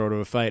is some sort of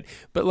a fight.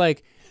 But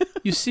like,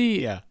 you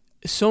see,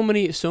 so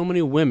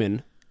many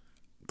women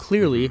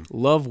clearly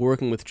love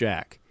working with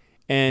Jack,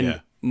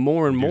 and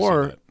more and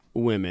more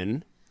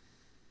women,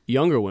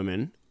 younger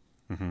women,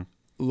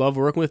 love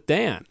working with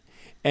Dan.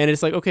 And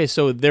it's like, okay,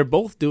 so they're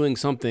both doing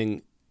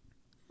something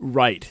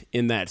right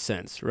in that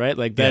sense, right?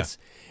 Like that's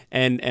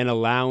and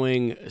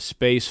allowing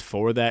space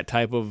for that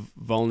type of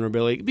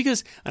vulnerability.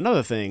 Because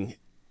another thing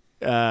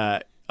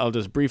I'll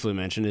just briefly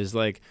mention is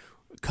like,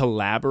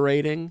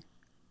 collaborating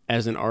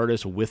as an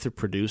artist with a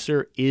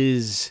producer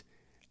is,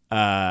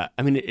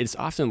 it's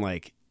often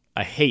like,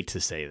 I hate to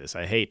say this,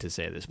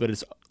 but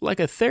it's like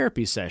a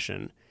therapy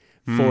session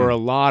for a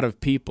lot of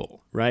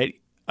people, right?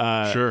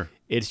 Sure.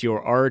 It's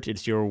your art,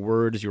 it's your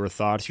words, your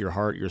thoughts, your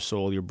heart, your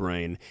soul, your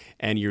brain,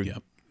 and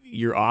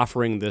you're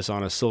offering this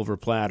on a silver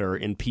platter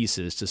in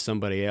pieces to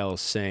somebody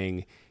else,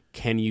 saying,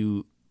 can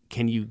you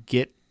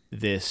get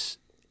this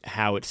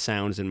how it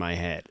sounds in my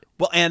head?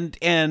 Well,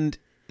 and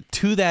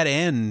to that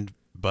end,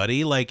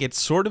 buddy, like it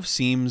sort of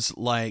seems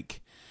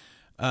like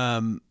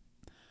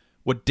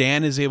what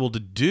Dan is able to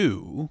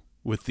do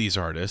with these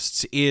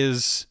artists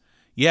is,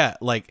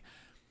 like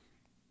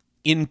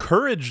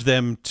encourage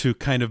them to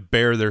kind of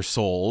bare their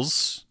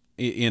souls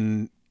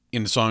in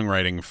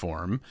songwriting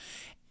form,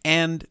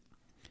 and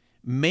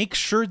make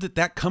sure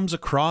that comes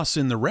across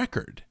in the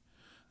record.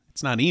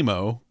 It's not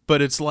emo,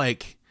 but it's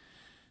like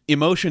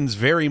emotions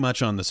very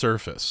much on the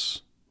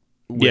surface.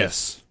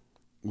 Yes.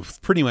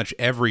 With pretty much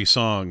every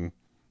song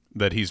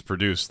that he's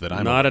produced that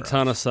I'm not a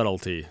ton of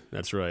subtlety.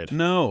 That's right.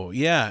 No,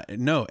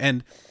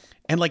 and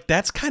like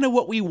that's kind of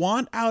what we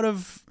want out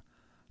of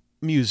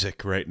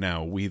music right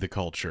now. We the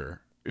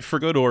culture, for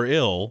good or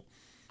ill,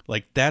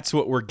 like that's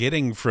what we're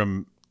getting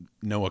from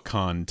Noah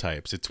Kahan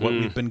types. It's what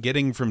we've been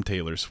getting from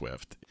Taylor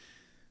Swift.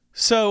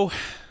 So,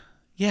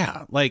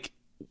 like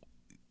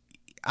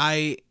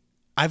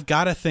I've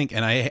got to think,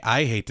 and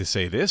I hate to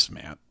say this,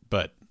 Matt,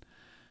 but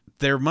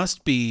there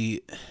must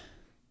be.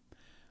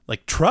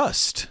 Like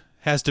trust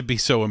has to be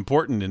so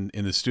important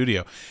in the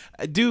studio.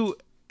 To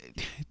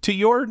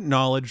your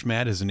knowledge,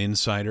 Matt, as an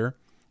insider,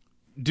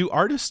 do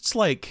artists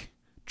like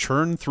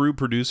churn through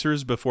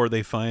producers before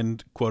they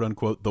find quote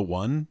unquote the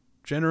one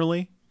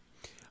generally?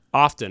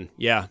 Often,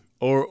 yeah.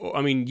 Or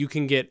I mean, you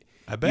can get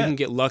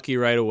lucky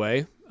right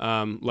away.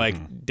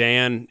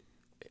 Dan,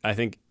 I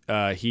think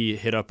he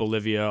hit up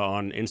Olivia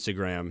on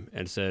Instagram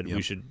and said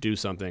we should do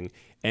something,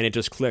 and it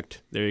just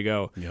clicked. There you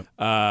go.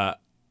 Yep.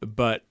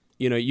 But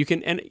you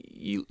can, and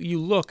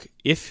you look,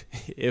 if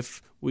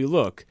we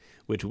look,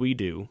 which we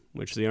do,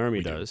 which the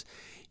Army does,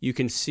 you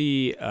can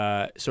see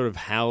sort of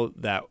how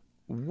that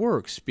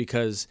works,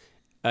 because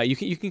you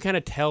can kind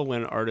of tell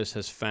when an artist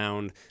has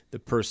found the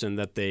person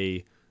that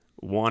they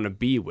want to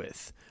be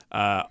with.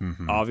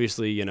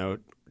 Obviously,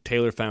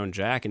 Taylor found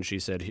Jack, and she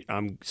said,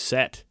 "I'm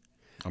set.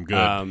 I'm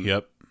good."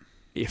 Yep.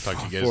 Talk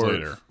to you guys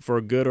later.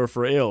 For good or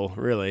for ill,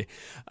 really.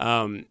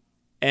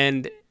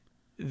 And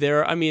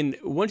there,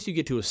 once you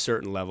get to a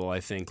certain level, I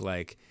think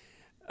like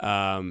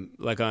on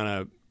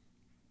a,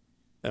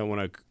 I don't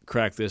want to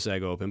crack this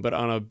egg open, but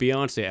on a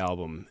Beyonce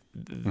album,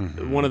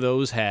 one of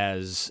those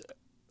has,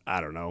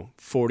 I don't know,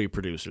 40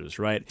 producers,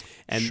 right?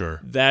 And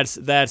sure.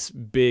 That's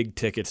big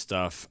ticket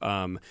stuff.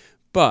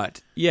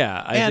 But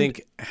yeah, I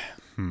think.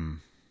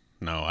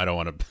 No, I don't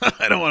want to.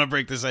 I don't want to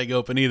break this egg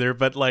open either.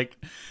 But like,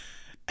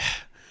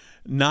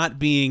 not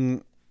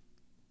being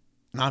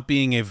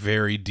a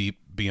very deep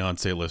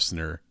Beyonce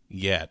listener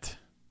yet,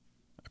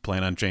 I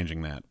plan on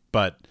changing that.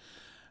 But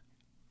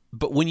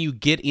when you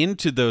get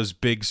into those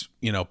big,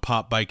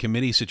 pop by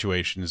committee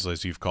situations,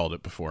 as you've called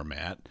it before,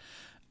 Matt,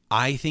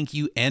 I think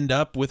you end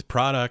up with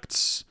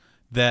products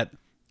that,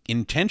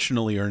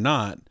 intentionally or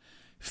not,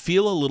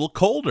 feel a little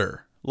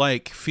colder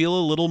Like, feel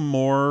a little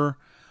more,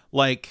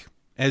 like,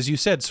 as you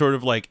said, sort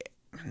of like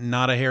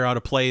not a hair out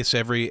of place.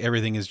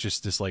 Everything is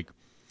just this, like,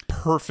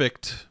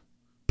 perfect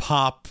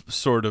pop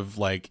sort of,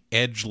 like,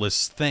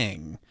 edgeless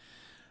thing.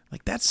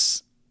 Like,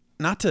 that's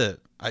not to...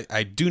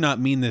 I do not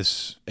mean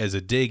this as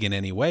a dig in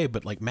any way,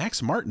 but, like,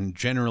 Max Martin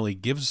generally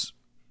gives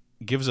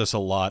us a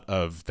lot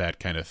of that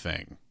kind of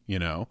thing, you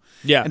know?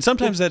 Yeah. And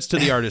sometimes that's to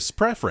the artist's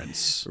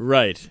preference.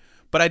 Right.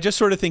 But I just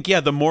sort of think,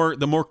 yeah, the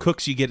more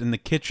cooks you get in the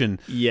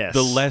kitchen, Yes.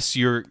 the less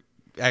you're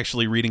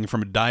actually reading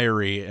from a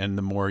diary, and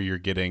the more you're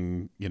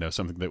getting, you know,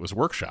 something that was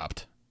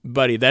workshopped.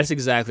 Buddy, that's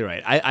exactly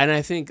right.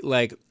 I think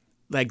like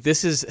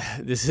this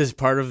is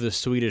part of the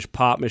Swedish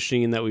pop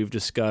machine that we've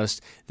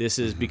discussed. This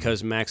is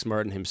because Max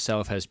Martin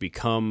himself has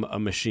become a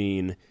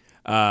machine.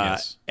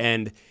 Yes.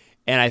 And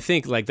I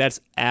think like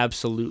that's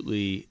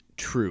absolutely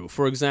true.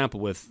 For example,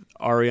 with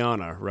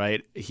Ariana,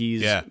 right?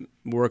 He's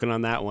working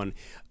on that one.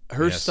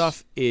 Her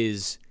stuff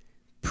is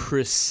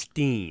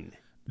pristine.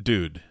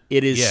 Dude.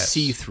 It is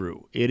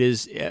see-through. It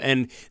is,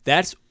 and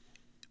that's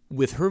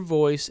with her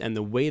voice and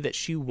the way that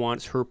she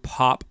wants her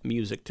pop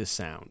music to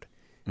sound.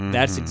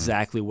 That's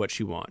exactly what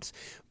she wants.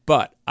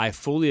 But I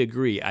fully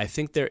agree. I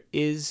think there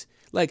is,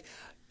 like,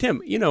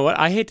 Tim, you know what?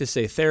 I hate to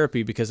say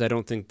therapy because I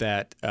don't think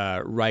that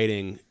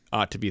writing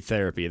ought to be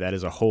therapy. That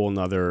is a whole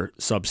nother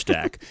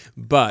Substack.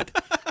 But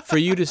for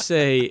you to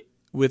say,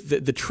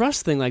 with the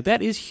trust thing, like,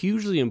 that is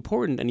hugely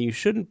important, and you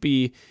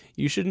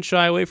shouldn't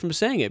shy away from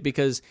saying it,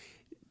 because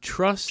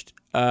trust,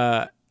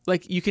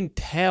 like, you can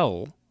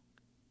tell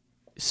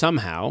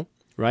somehow,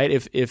 right?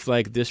 If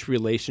like this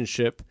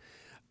relationship,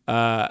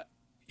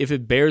 if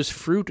it bears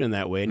fruit in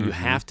that way, and you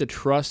have to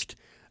trust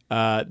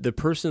the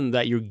person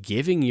that you're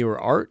giving your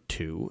art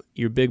to,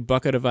 your big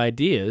bucket of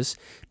ideas,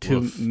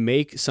 to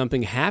make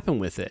something happen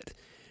with it.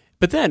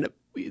 But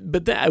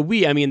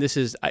I mean, this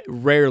is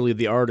rarely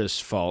the artist's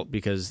fault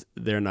because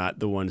they're not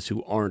the ones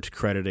who aren't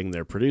crediting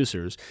their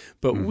producers.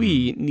 But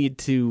we need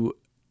to,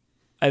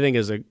 I think,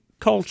 as a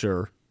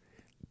culture,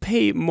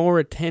 pay more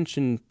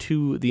attention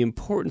to the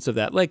importance of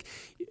that. Like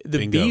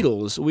the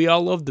Beatles, we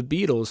all love the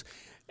Beatles.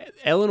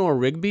 Eleanor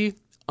Rigby,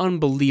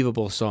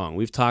 unbelievable song.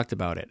 We've talked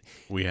about it.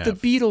 We have. The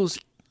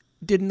Beatles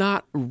did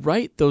not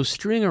write those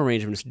string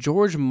arrangements.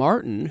 George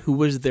Martin, who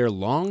was their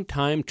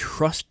longtime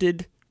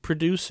trusted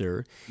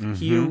producer,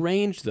 he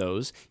arranged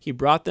those. He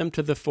brought them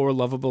to the four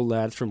lovable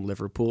lads from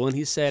Liverpool, and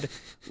he said,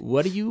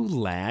 "What do you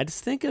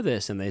lads think of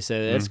this?" And they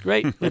said, "That's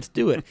great. Let's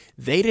do it."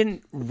 They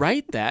didn't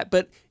write that,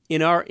 but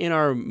in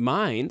our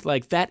mind,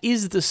 like, that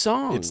is the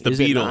song. It's the is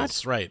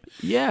Beatles, right?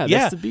 Yeah,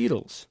 that's the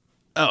Beatles.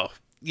 Oh,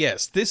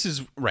 yes, this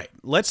is right.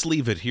 Let's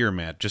leave it here,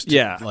 Matt. Just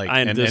to,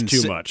 there's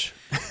too much.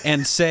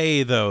 And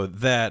say, though,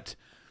 that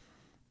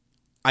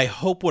I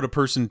hope what a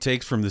person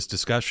takes from this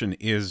discussion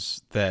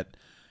is that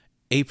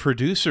a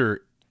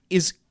producer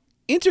is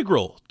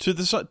integral to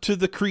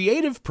the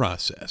creative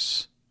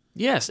process.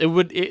 Yes,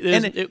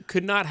 it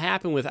could not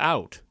happen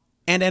without.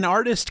 And an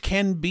artist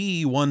can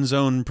be one's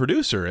own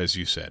producer, as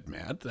you said,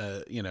 Matt.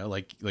 You know,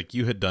 like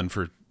you had done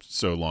for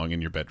so long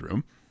in your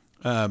bedroom.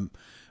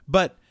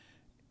 But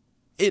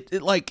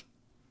it like,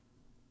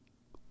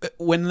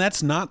 when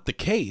that's not the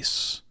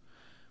case,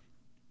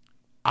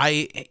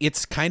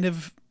 it's kind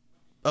of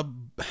a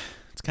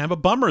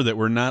bummer that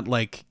we're not,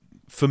 like,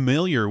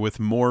 familiar with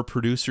more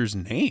producers'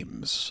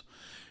 names.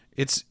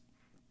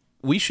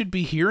 We should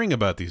be hearing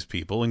about these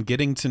people and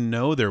getting to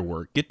know their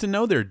work, get to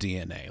know their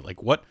DNA.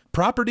 Like, what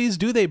properties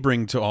do they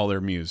bring to all their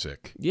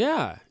music?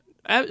 Yeah.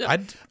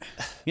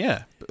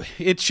 Yeah.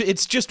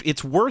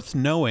 It's worth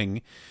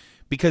knowing,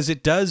 because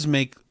it does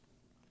make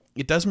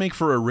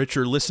for a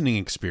richer listening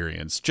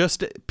experience.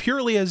 Just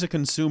purely as a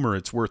consumer,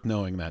 it's worth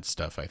knowing that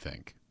stuff, I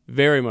think.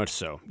 Very much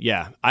so.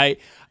 Yeah. I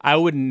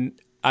haven't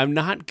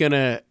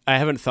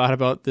thought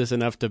about this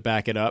enough to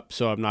back it up,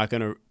 so I'm not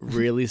going to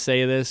really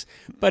say this,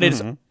 but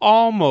it's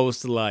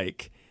almost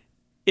like,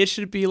 it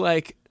should be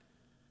like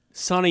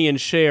Sonny and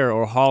Cher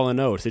or Hall &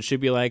 Oates. It should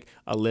be like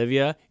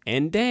Olivia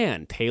and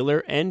Dan,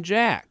 Taylor and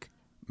Jack,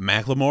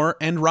 Macklemore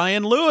and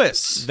Ryan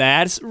Lewis.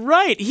 That's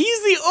right.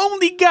 He's the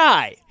only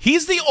guy.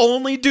 He's the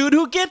only dude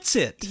who gets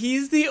it.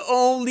 He's the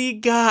only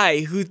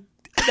guy who...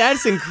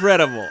 That's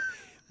incredible.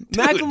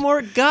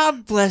 Macklemore,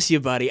 God bless you,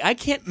 buddy. I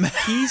can't...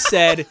 He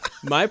said,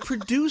 my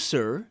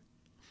producer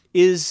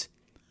is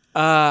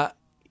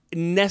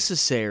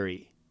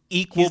necessary.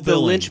 Equal He's billing.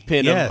 the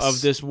linchpin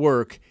of this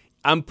work.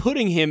 I'm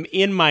putting him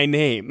in my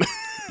name.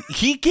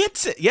 He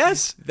gets it.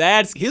 Yes.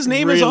 His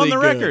name really is on the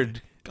good.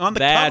 record. On the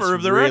cover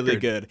of the really record. Really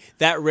good.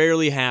 That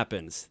rarely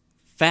happens.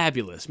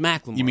 Fabulous.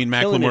 Macklemore. You mean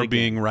Macklemore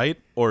being right,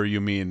 or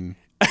you mean...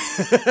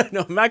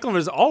 No,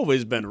 Macklemore's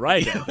always been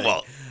right.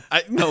 Well,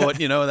 I know what,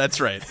 that's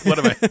right. What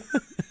am I...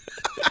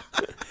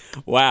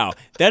 Wow.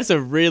 That's a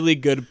really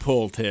good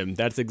pull, Tim.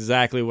 That's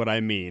exactly what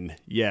I mean.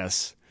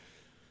 Yes.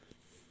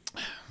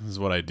 This is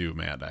what I do,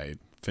 Matt. I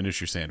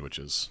finish your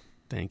sandwiches.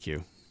 Thank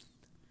you.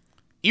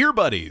 Ear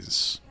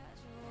Buddies.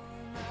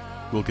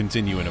 We'll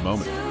continue in a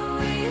moment.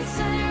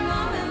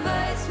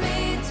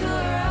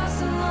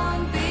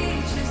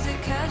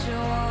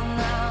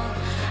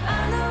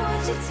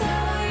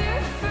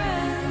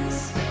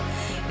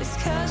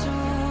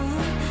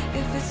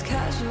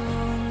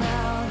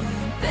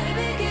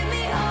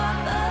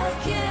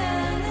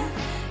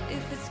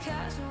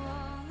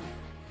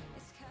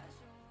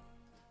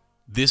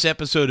 This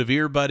episode of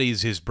Ear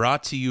Buddies is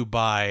brought to you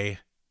by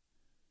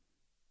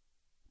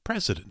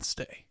President's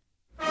Day.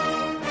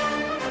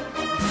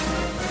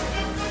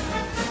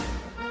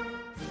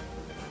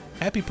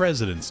 Happy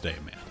President's Day,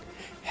 man.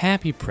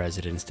 Happy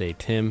President's Day,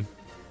 Tim.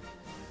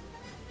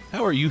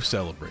 How are you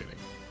celebrating?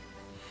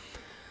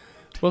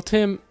 Well,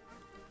 Tim,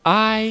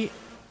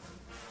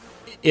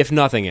 if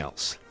nothing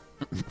else,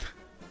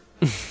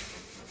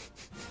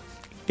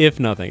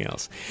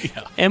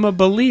 am a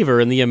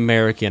believer in the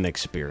American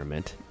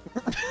experiment.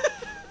 I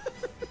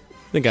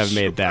think I've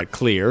made that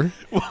clear.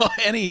 Well,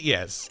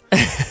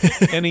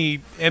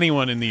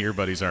 anyone in the Ear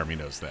Buddies Army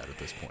knows that at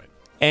this point.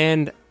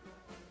 And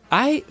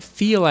I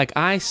feel like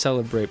I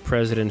celebrate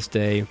President's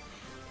Day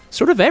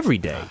sort of every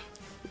day.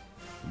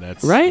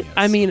 That's right? Yes,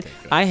 I mean, okay,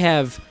 good. I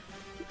have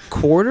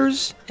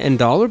quarters and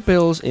dollar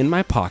bills in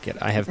my pocket.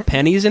 I have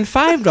pennies and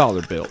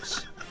 $5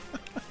 bills.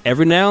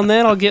 Every now and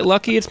then I'll get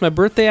lucky. It's my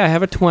birthday. I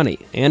have a 20.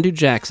 Andrew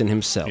Jackson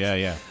himself.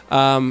 Yeah.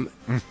 Let's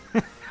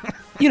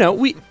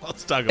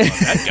talk about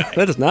that guy.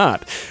 That is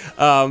not.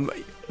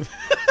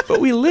 But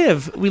we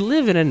live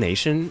in a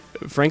nation,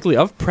 frankly,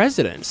 of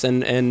presidents,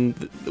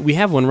 and we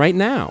have one right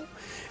now.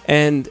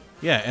 And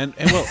Yeah, and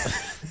well,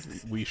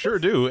 we sure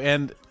do.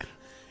 And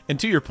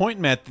to your point,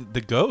 Matt, the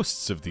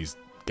ghosts of these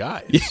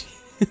guys.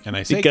 And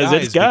I say Because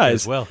guys it's guys.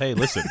 because, well, hey,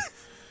 listen.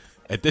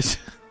 At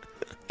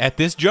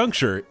this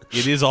juncture,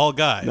 it is all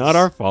guys. not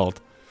our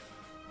fault.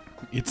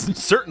 It's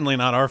certainly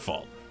not our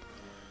fault.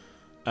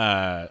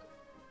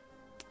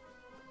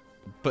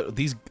 But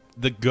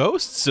the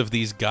ghosts of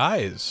these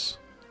guys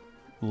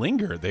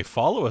linger. They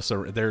follow us.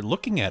 They're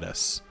looking at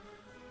us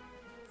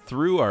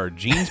through our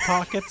jeans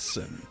pockets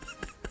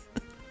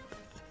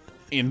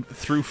and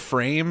through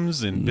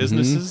frames in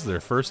businesses. Their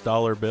first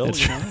dollar bill.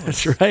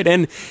 That's right.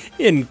 And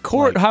in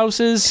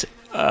courthouses,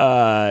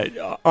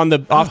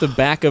 off the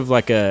back of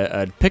like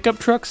a pickup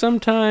truck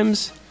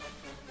sometimes.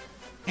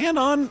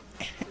 And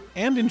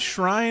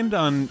enshrined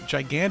on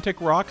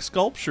gigantic rock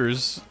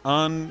sculptures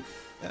on,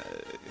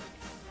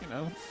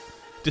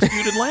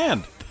 disputed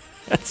land.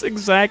 That's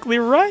exactly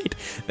right.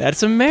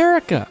 That's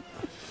America.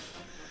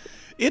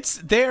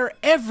 They're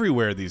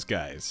everywhere, these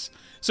guys.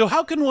 So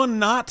how can one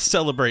not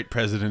celebrate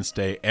President's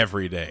Day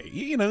every day?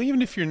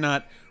 Even if you're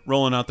not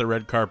rolling out the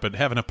red carpet,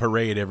 having a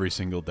parade every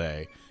single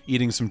day,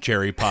 eating some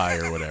cherry pie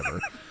or whatever.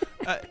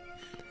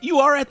 You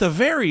are at the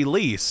very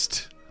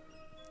least,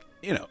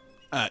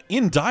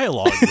 in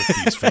dialogue with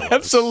these fellows.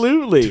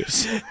 Absolutely.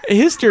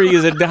 History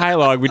is a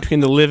dialogue between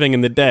the living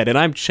and the dead, and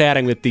I'm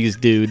chatting with these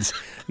dudes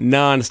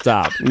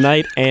nonstop,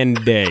 night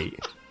and day.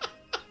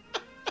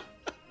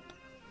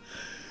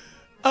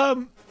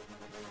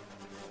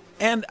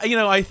 And,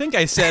 I think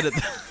I said it.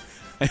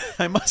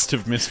 I must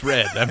have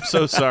misread. I'm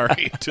so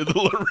sorry to the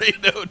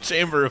Laredo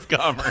Chamber of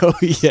Commerce. Oh,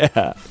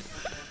 yeah.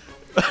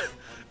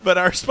 But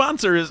our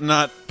sponsor is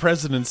not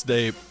President's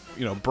Day,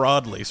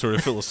 broadly, sort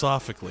of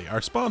philosophically.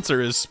 Our sponsor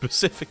is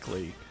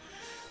specifically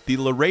the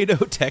Laredo,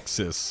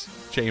 Texas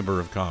Chamber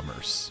of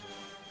Commerce.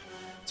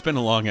 It's been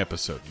a long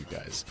episode, you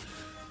guys.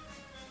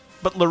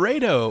 But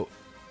Laredo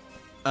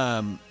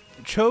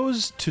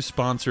chose to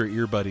sponsor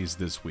Ear Buddies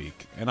this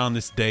week, and on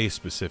this day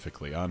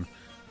specifically, on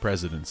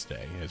President's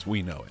Day, as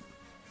we know it,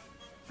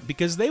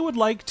 because they would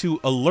like to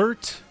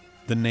alert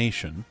the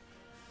nation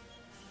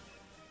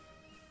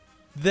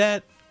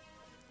that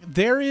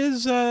there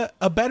is a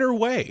better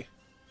way.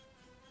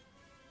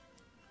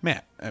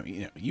 Matt, I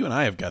mean, you and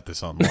I have got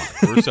this on lock.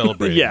 We're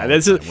celebrating. Yeah, all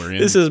this the is time. We're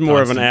this in is more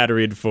of an constant- ad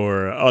read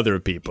for other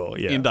people.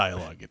 Yeah, in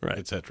dialogue, Right.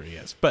 etc.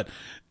 Yes, but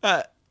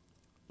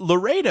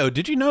Laredo,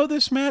 did you know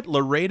this, Matt?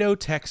 Laredo,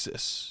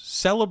 Texas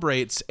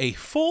celebrates a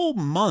full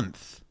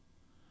month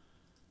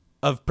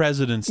of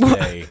President's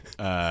Day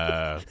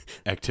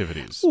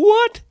activities.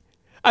 What?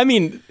 I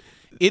mean,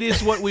 It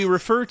is what we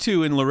refer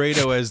to in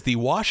Laredo as the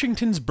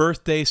Washington's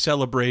Birthday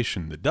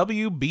Celebration, the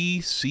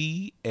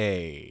WBCA.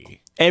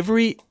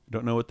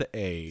 Don't know what the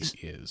A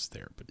is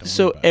there, but don't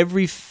worry about it.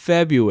 every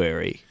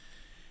February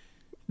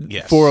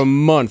Yes. for a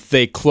month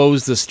they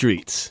close the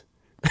streets.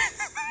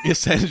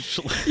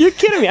 Essentially. You're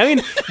kidding me. I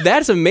mean,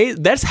 that's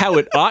amazing. That's how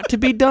it ought to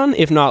be done,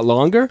 if not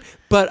longer.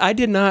 But I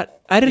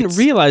didn't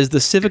realize the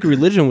civic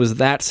religion was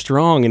that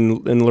strong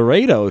in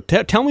Laredo.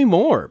 Tell me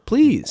more,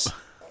 please.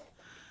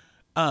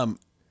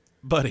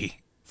 Buddy,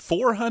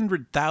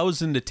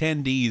 400,000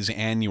 attendees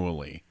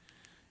annually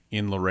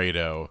in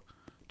Laredo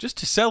just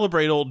to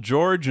celebrate old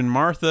George and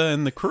Martha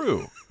and the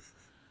crew.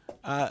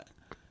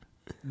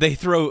 They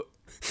throw,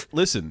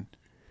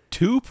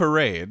 2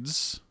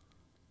 parades,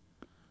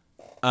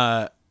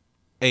 a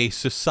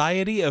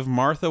Society of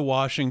Martha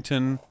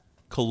Washington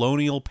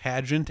colonial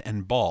pageant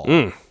and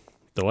ball,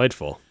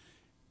 Delightful.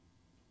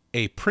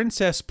 a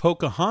Princess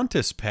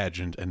Pocahontas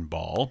pageant and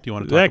ball. Do you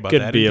want to That talk about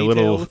could that be in a detail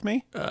little- with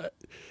me?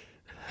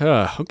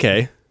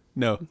 Okay.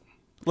 No.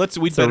 It's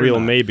a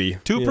real maybe.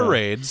 2 Yeah.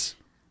 parades,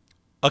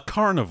 a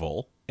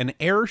carnival, an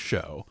air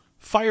show,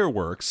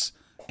 fireworks,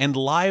 and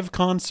live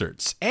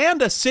concerts,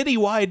 and a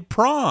citywide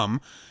prom,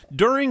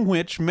 during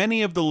which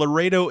many of the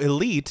Laredo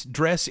elite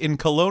dress in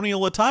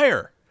colonial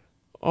attire.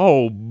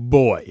 Oh,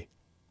 boy.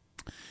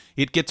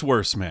 It gets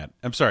worse, Matt.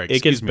 I'm sorry. It gets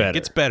Excuse me. better. It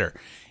gets better.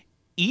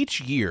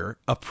 Each year,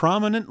 a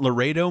prominent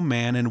Laredo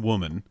man and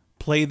woman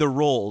play the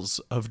roles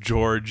of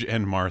George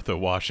and Martha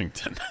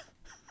Washington.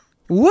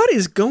 What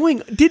is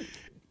going?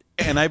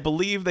 And I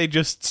believe they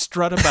just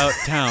strut about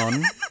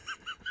town,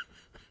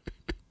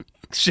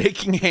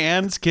 shaking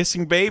hands,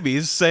 kissing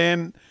babies,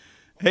 saying,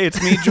 "Hey,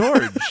 it's me,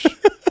 George.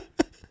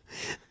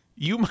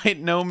 You might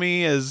know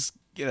me as,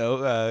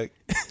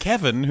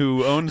 Kevin,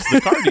 who owns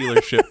the car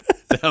dealership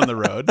down the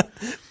road.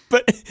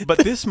 But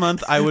this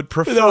month, I would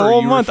prefer The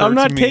whole you month, refer I'm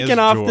not to me taking as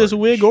off this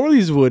George." wig or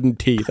these wooden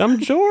teeth. I'm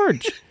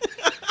George.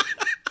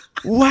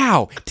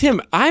 Wow, Tim,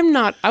 I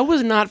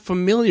was not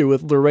familiar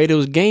with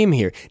Laredo's game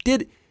here.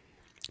 Did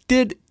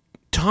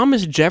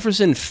Thomas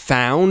Jefferson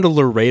found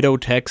Laredo,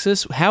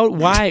 Texas?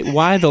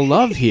 Why the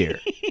love here?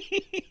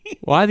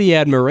 Why the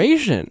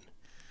admiration?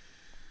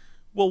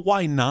 Well,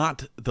 why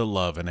not the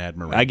love and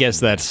admiration? I guess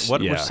that's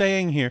what yeah. we're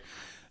saying here.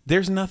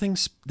 There's nothing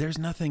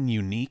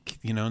unique,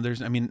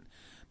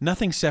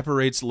 nothing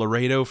separates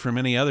Laredo from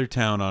any other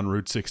town on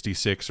Route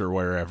 66 or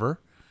wherever.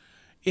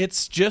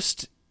 It's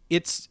just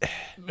It's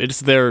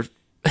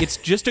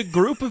a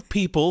group of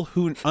people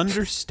who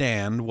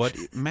understand what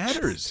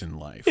matters in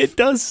life. It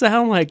does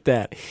sound like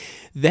that.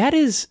 That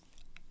is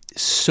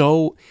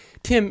so,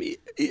 Tim.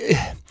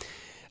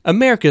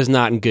 America is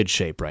not in good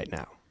shape right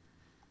now.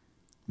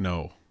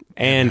 No.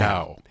 And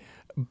how?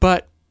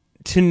 But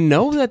to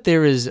know that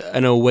there is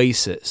an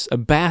oasis, a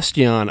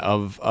bastion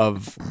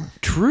of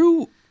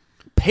true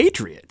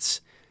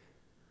patriots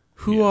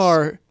who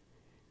are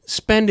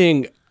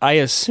spending, I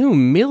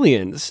assume,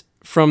 millions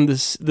from the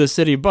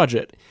city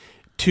budget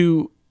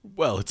to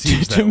it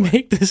seems that way.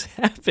 make this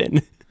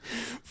happen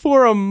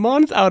for a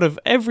month out of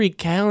every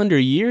calendar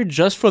year,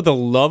 just for the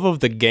love of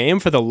the game,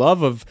 for the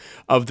love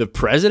of the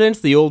presidents,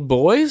 the old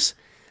boys.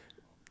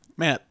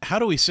 Matt, how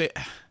do we say?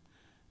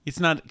 It's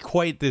not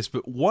quite this,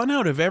 but 1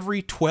 out of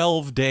every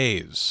 12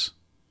 days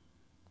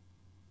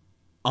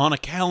on a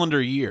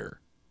calendar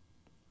year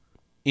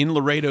in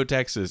Laredo,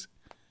 Texas,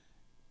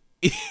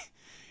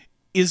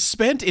 is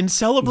spent in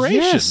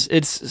celebration. Yes,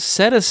 it's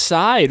set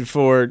aside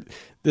for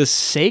the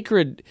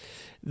sacred,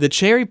 the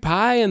cherry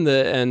pie and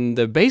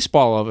the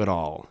baseball of it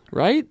all,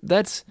 right?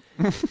 That's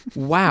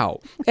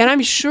wow. And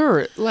I'm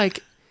sure,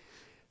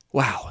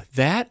 wow,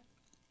 that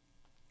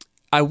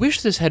I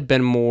wish this had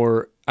been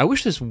more. I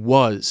wish this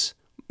was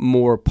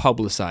more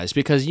publicized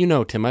because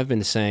Tim, I've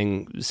been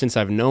saying since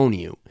I've known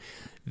you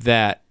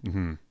that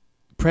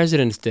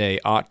President's Day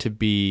ought to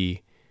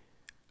be.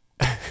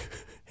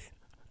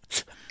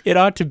 It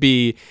ought to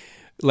be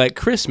like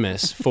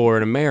Christmas for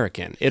an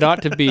American. It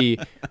ought to be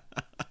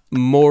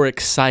more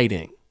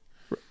exciting,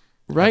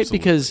 right? Absolutely.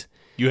 Because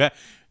you have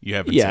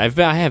been saying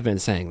I have been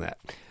saying that.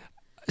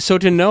 So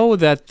to know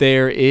that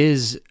there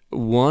is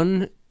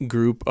one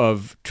group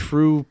of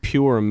true,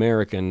 pure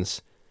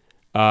Americans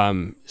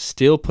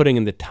still putting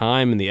in the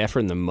time and the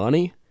effort and the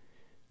money,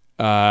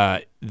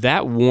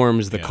 that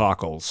warms the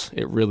cockles.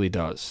 It really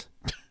does.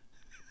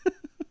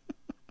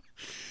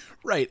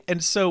 Right.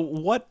 And so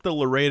what the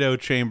Laredo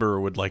Chamber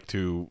would like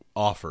to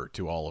offer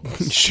to all of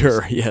us.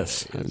 Sure,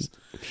 yes.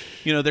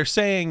 They're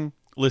saying,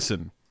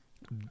 listen.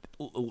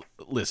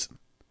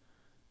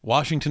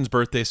 Washington's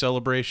birthday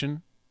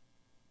celebration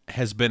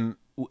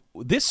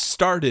this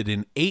started in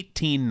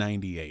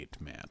 1898,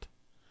 Matt.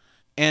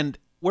 And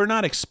we're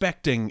not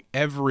expecting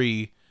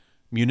every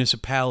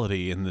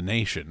municipality in the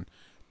nation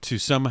to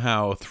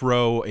somehow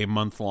throw a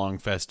month-long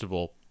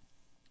festival,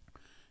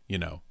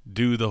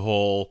 do the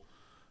whole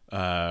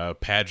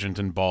pageant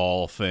and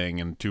ball thing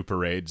and 2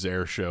 parades,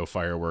 air show,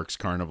 fireworks,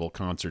 carnival,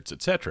 concerts,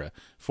 etc.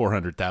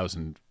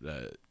 400,000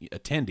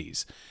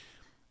 attendees.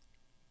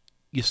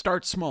 You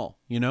start small,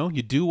 you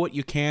do what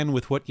you can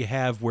with what you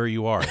have where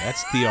you are.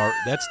 That's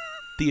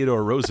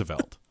Theodore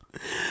Roosevelt.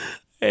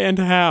 And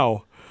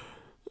how?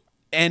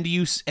 And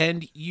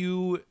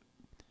you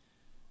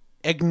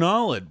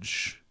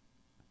acknowledge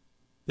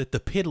that the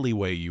piddly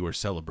way you are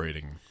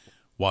celebrating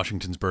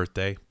Washington's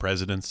birthday,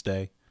 President's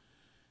Day,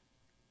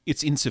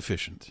 it's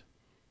insufficient.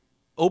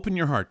 Open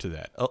your heart to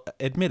that.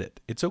 Admit it.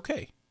 It's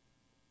okay.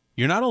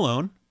 You're not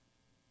alone.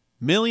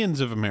 Millions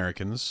of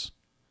Americans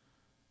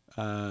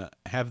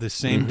have the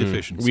same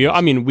deficiencies.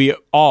 We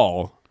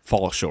all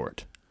fall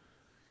short.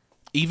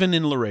 Even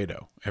in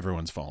Laredo,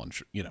 everyone's fallen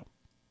short.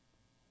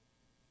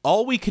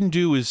 All we can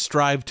do is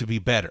strive to be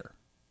better.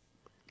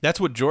 That's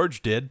what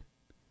George did.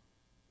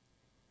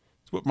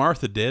 It's what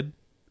Martha did.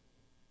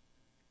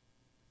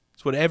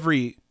 It's what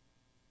every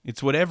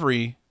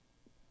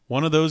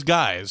one of those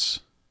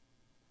guys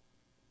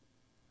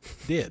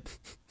did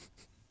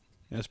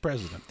as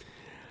president.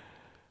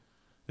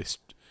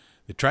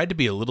 They tried to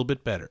be a little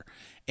bit better.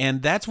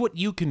 And that's what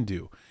you can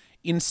do.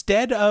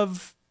 Instead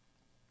of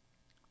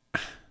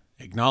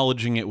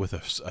acknowledging it with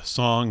a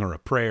song or a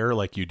prayer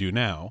like you do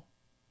now,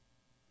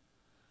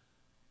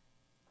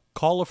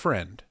 call a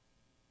friend.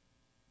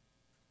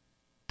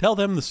 Tell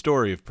them the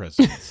story of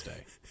President's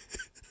Day.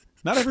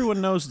 Not everyone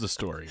knows the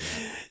story.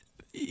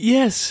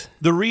 Yes.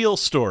 The real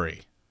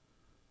story.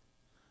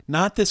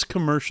 Not this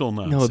commercial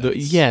No,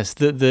 nonsense.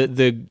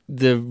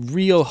 the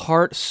real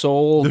heart,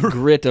 soul,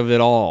 grit of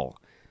it all.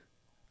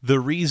 The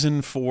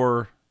reason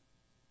for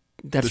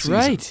That's season.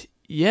 right.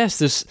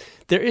 Yes,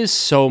 there is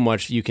so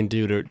much you can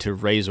do to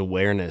raise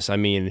awareness. I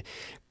mean,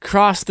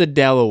 cross the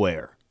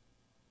Delaware.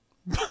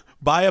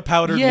 buy a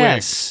powdered wig.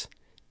 Yes.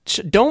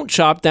 Don't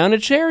chop down a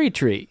cherry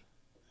tree.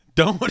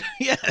 Don't,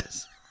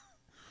 yes.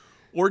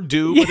 Or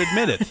do, but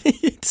admit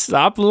it.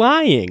 Stop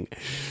lying.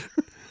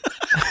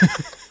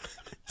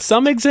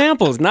 Some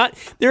examples.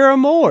 There are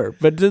more,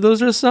 but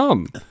those are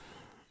some.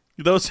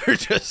 Those are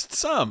just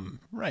some,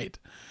 right.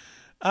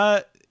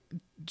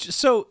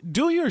 So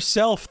do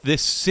yourself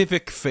this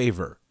civic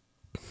favor.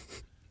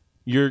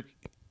 Your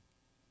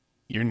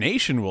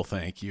nation will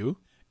thank you,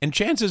 and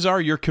chances are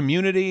your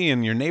community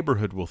and your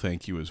neighborhood will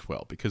thank you as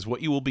well, because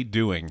what you will be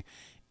doing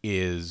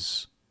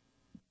is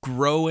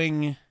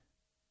growing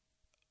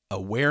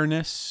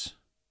awareness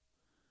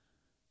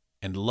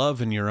and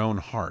love in your own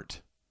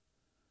heart.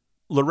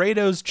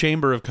 Laredo's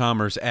Chamber of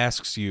Commerce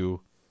asks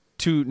you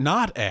to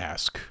not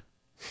ask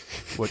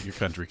what your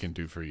country can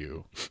do for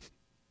you,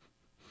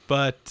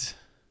 but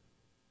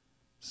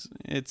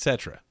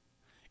etc.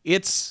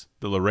 It's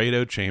the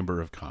Laredo Chamber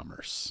of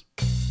Commerce.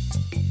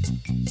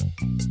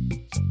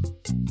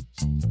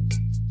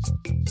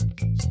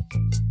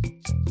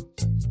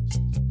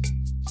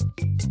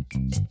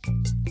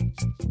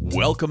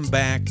 Welcome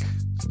back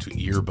to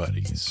Ear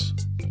Buddies.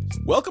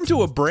 Welcome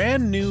to a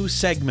brand new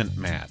segment,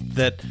 Matt,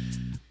 that,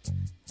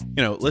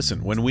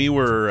 listen, when we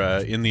were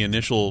in the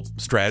initial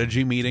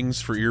strategy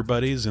meetings for Ear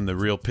Buddies and the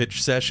real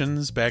pitch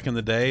sessions back in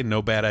the day,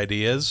 no bad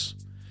ideas,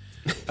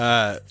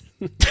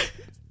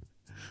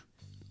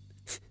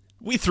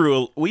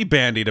 we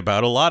bandied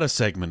about a lot of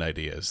segment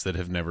ideas that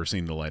have never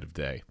seen the light of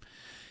day,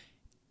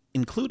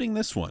 including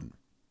this one.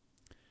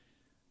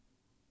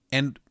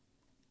 And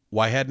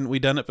why hadn't we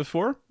done it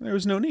before? There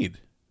was no need.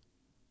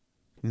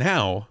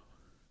 Now,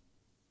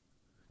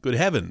 good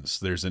heavens,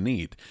 there's a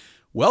need.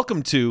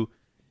 Welcome to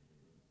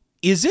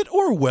Is It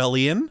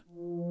Orwellian?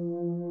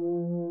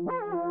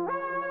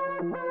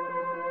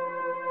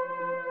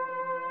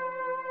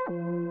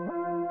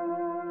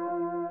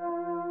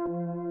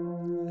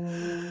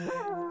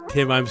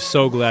 Tim, I'm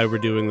so glad we're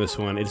doing this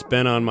one. It's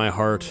been on my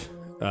heart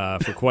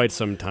for quite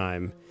some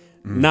time.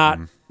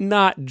 Mm-hmm.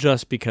 Not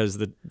just because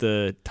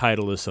the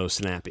title is so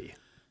snappy.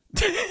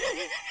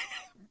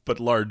 But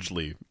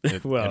largely,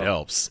 it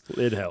helps.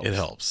 It helps. It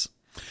helps.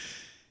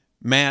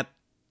 Matt,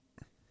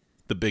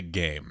 the big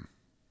game.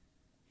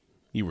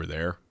 You were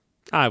there.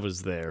 I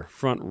was there,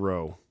 front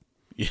row.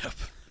 Yep.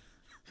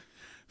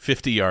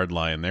 50-yard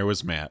line. There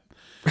was Matt.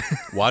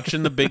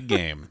 Watching the big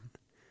game.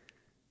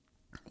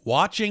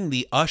 Watching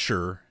the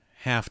Usher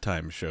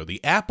halftime show.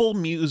 The Apple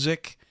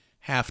Music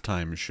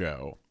halftime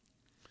show.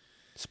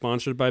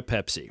 Sponsored by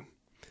Pepsi.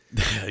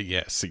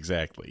 Yes,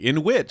 exactly.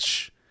 In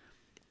which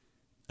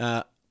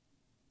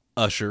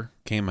Usher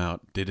came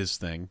out, did his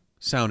thing,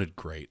 sounded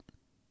great.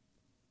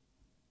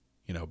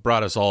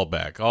 Brought us all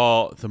back.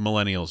 All the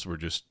millennials were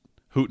just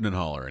hooting and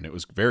hollering. It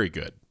was very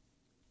good.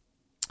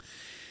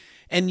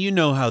 And you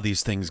know how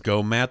these things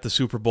go, Matt, the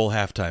Super Bowl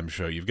halftime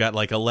show. You've got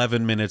like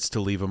 11 minutes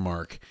to leave a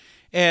mark.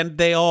 And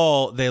they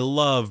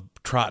love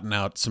trotting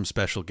out some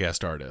special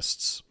guest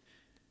artists.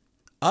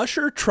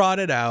 Usher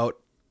trotted out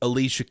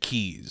Alicia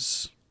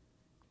Keys.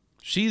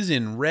 She's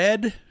in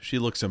red. She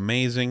looks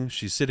amazing.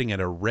 She's sitting at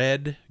a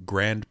red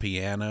grand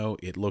piano.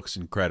 It looks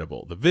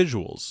incredible. The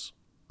visuals,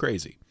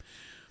 crazy.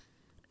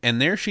 And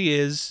there she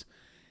is.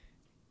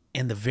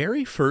 And the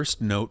very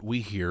first note we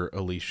hear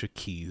Alicia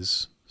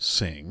Keys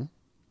sing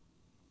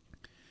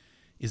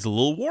is a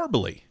little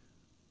warbly.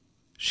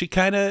 She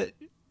kind of,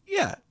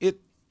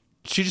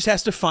 she just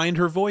has to find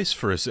her voice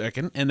for a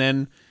second. And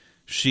then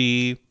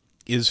she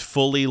is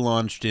fully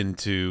launched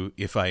into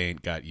If I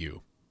Ain't Got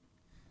You.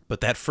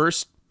 But that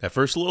first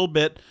little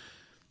bit,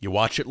 you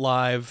watch it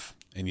live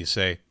and you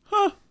say,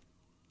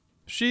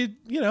 she's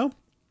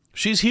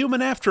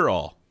human after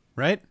all,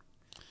 right?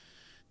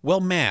 Well,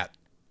 Matt,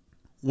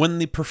 when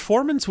the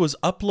performance was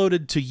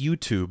uploaded to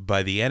YouTube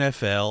by the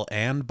NFL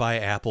and by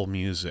Apple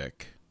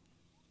Music,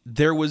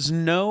 there was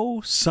no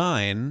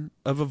sign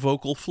of a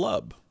vocal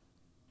flub.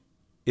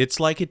 It's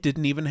like it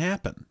didn't even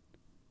happen.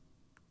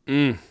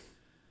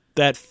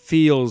 That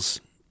feels,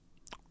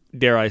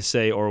 dare I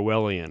say,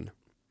 Orwellian.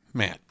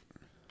 Matt,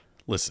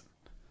 listen.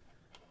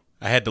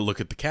 I had to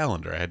look at the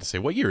calendar. I had to say,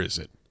 what year is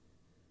it?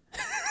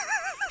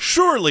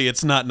 Surely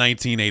it's not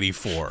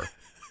 1984.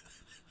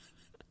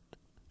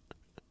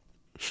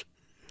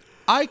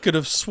 I could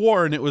have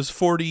sworn it was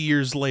 40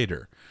 years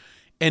later.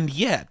 And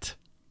yet,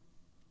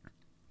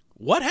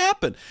 what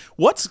happened?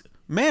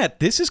 Matt,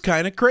 this is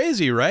kind of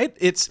crazy, right?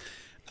 It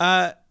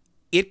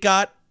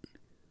got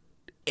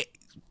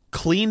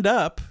cleaned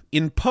up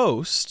in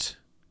post,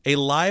 a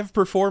live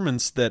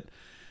performance that,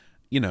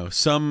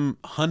 some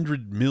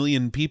 100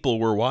 million people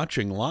were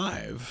watching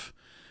live.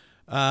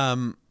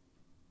 Now,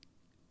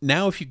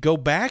 if you go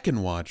back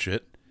and watch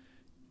it,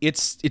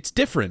 it's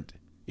different.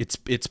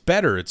 It's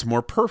better. It's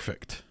more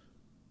perfect.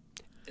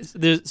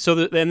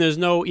 there's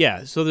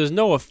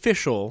no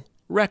official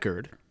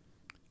record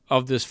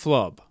of this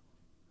flub.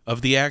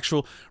 Of the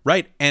actual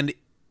right, and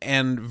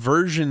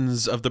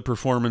versions of the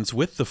performance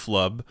with the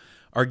flub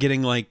are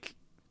getting like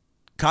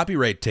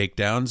copyright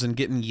takedowns and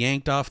getting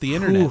yanked off the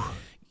internet. Whew.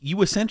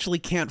 You essentially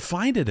can't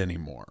find it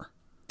anymore.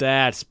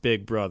 That's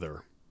Big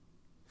Brother.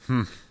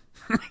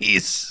 He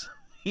is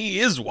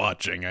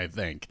watching, I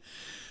think.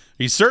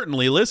 He's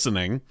certainly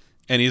listening,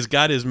 and he's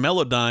got his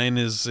Melodyne,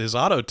 his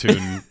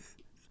auto-tune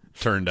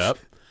turned up.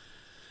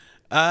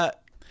 What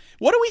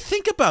do we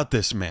think about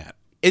this, Matt?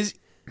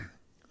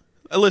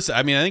 Listen,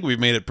 I mean, I think we've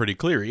made it pretty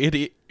clear. It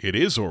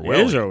is Orwellian.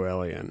 It is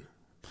Orwellian.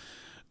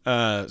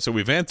 So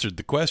we've answered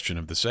the question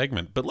of the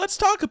segment, but let's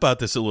talk about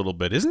this a little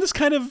bit. Isn't this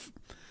kind of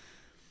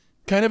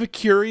a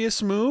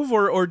curious move,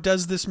 or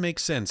does this make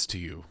sense to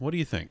you? What do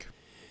you think?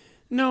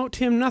 No,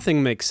 Tim,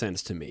 nothing makes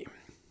sense to me.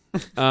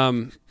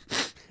 Not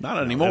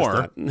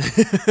anymore.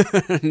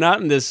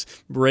 Not in this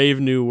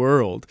brave new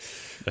world.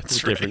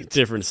 That's right.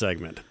 Different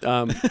segment.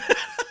 But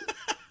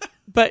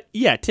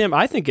yeah, Tim,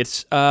 I think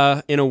it's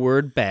in a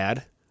word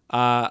bad.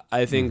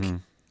 I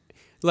think,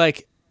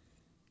 like,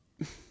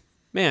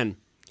 man,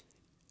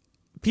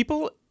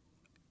 people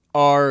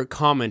are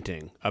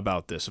commenting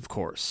about this, of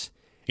course,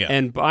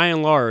 and by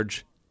and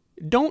large,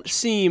 don't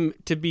seem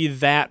to be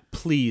that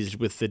pleased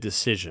with the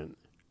decision.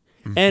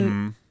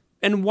 And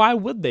why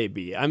would they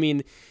be? I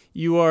mean,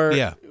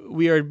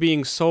 we are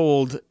being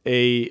sold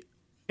an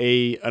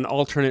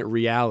alternate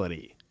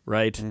reality,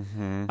 right?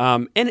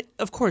 And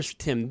of course,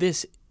 Tim,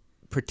 this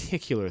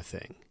particular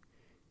thing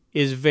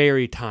is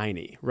very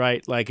tiny,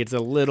 right? Like it's a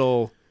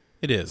little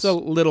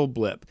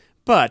blip.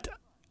 But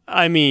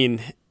I mean,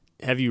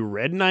 have you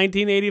read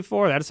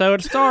 1984? That's how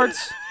it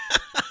starts.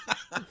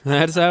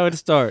 That's how it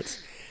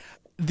starts.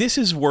 This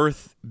is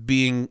worth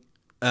being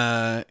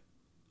a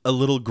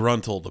little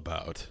gruntled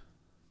about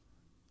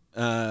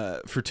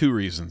for two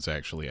reasons,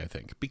 actually, I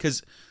think.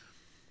 Because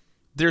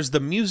there's the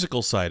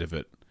musical side of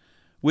it,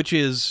 which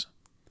is,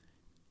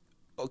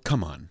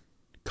 come on.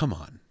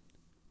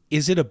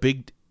 Is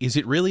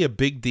it really a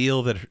big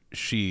deal that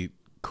she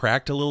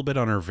cracked a little bit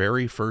on her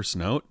very first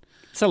note?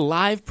 It's a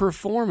live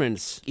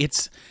performance.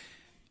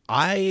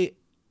 I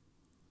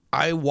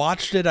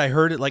watched it, I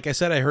heard it, like I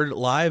said, I heard it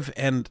live,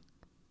 and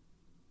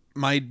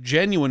my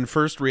genuine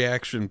first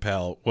reaction,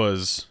 pal,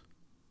 was,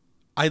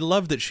 I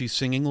love that she's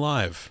singing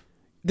live.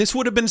 This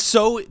would have been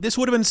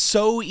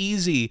so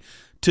easy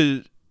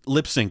to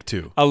lip sync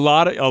to. A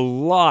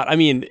lot. I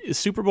mean,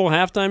 Super Bowl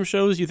halftime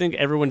shows, you think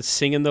everyone's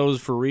singing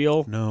those for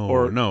real?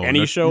 No.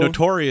 Any show?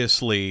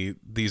 Notoriously,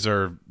 these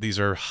are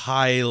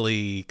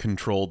highly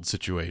controlled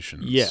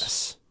situations.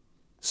 Yes.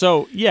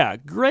 So, yeah,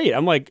 great.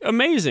 I'm like,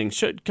 amazing.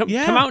 Come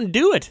out and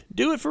do it.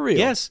 Do it for real.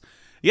 Yes.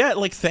 Yeah,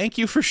 like, thank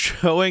you for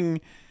showing,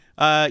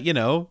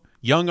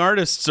 young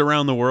artists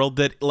around the world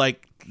that,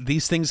 like,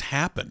 these things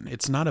happen.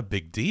 It's not a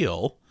big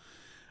deal.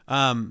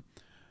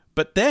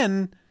 But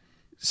then,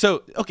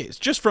 so, okay, it's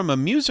just from a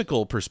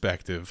musical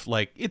perspective,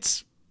 like,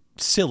 it's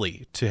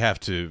silly to have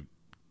to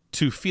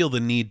feel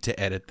the need to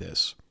edit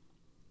this.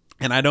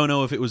 And I don't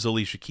know if it was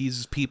Alicia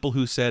Keys' people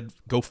who said,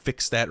 go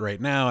fix that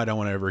right now. I don't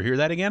want to ever hear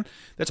that again.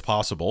 That's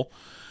possible.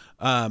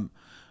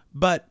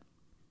 But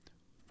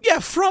yeah,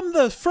 from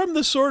the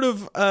sort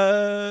of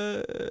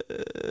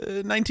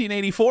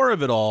 1984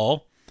 of it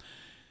all,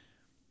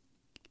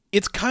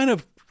 it's kind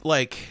of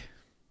like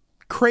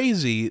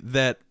crazy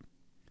that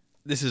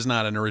this is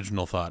not an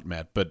original thought,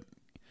 Matt, but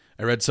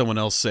I read someone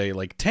else say,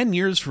 like, 10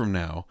 years from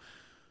now,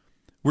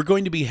 we're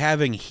going to be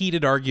having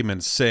heated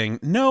arguments saying,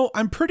 no,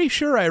 I'm pretty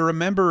sure I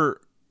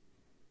remember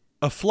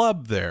a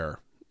flub there.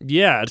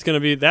 Yeah, it's going to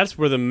be, that's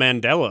where the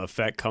Mandela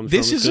effect comes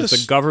from.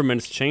 The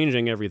government's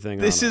changing everything.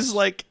 This is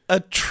like a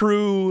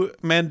true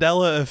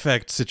Mandela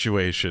effect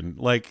situation.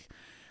 Like,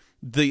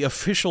 the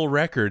official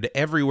record,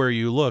 everywhere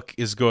you look,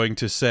 is going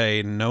to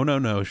say,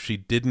 no, she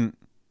didn't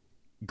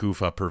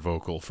goof up her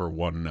vocal for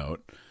one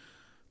note.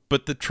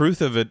 But the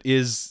truth of it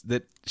is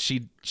that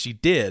she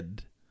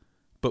did.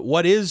 But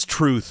what is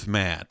truth,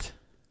 Matt?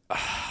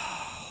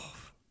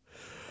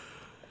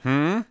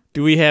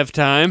 Do we have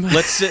time?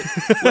 Let's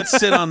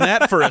sit on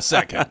that for a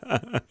second.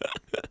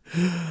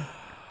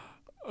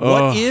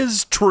 What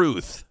is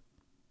truth?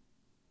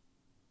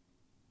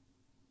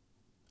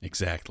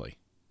 Exactly.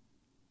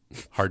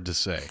 Hard to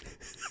say.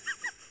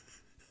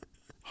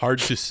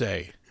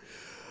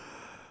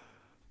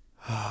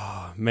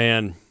 Oh,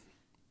 man.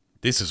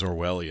 This is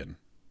Orwellian.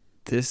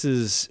 This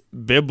is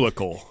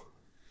biblical.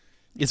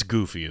 It's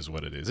goofy is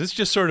what it is. It's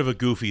just sort of a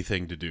goofy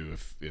thing to do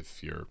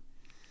if you're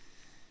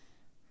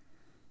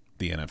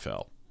the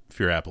NFL, if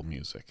you're Apple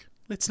Music.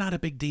 It's not a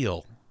big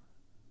deal.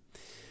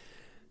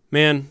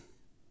 Man,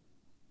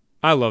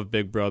 I love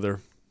Big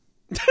Brother.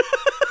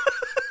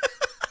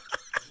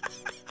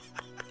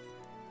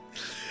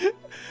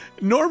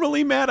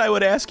 Normally, Matt, I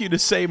would ask you to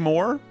say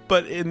more,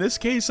 but in this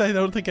case, I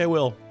don't think I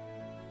will.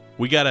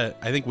 I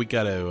think we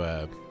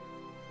gotta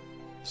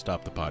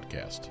stop the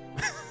podcast.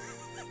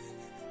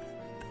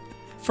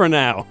 For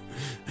now.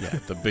 Yeah,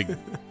 the big...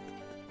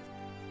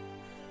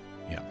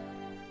 Yeah.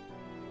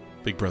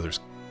 Big Brother's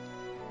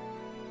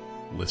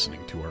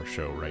listening to our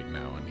show right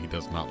now, and he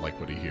does not like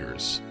what he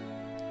hears.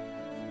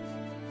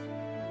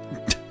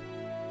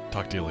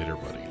 Talk to you later,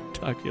 buddy.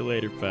 Talk to you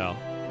later, pal.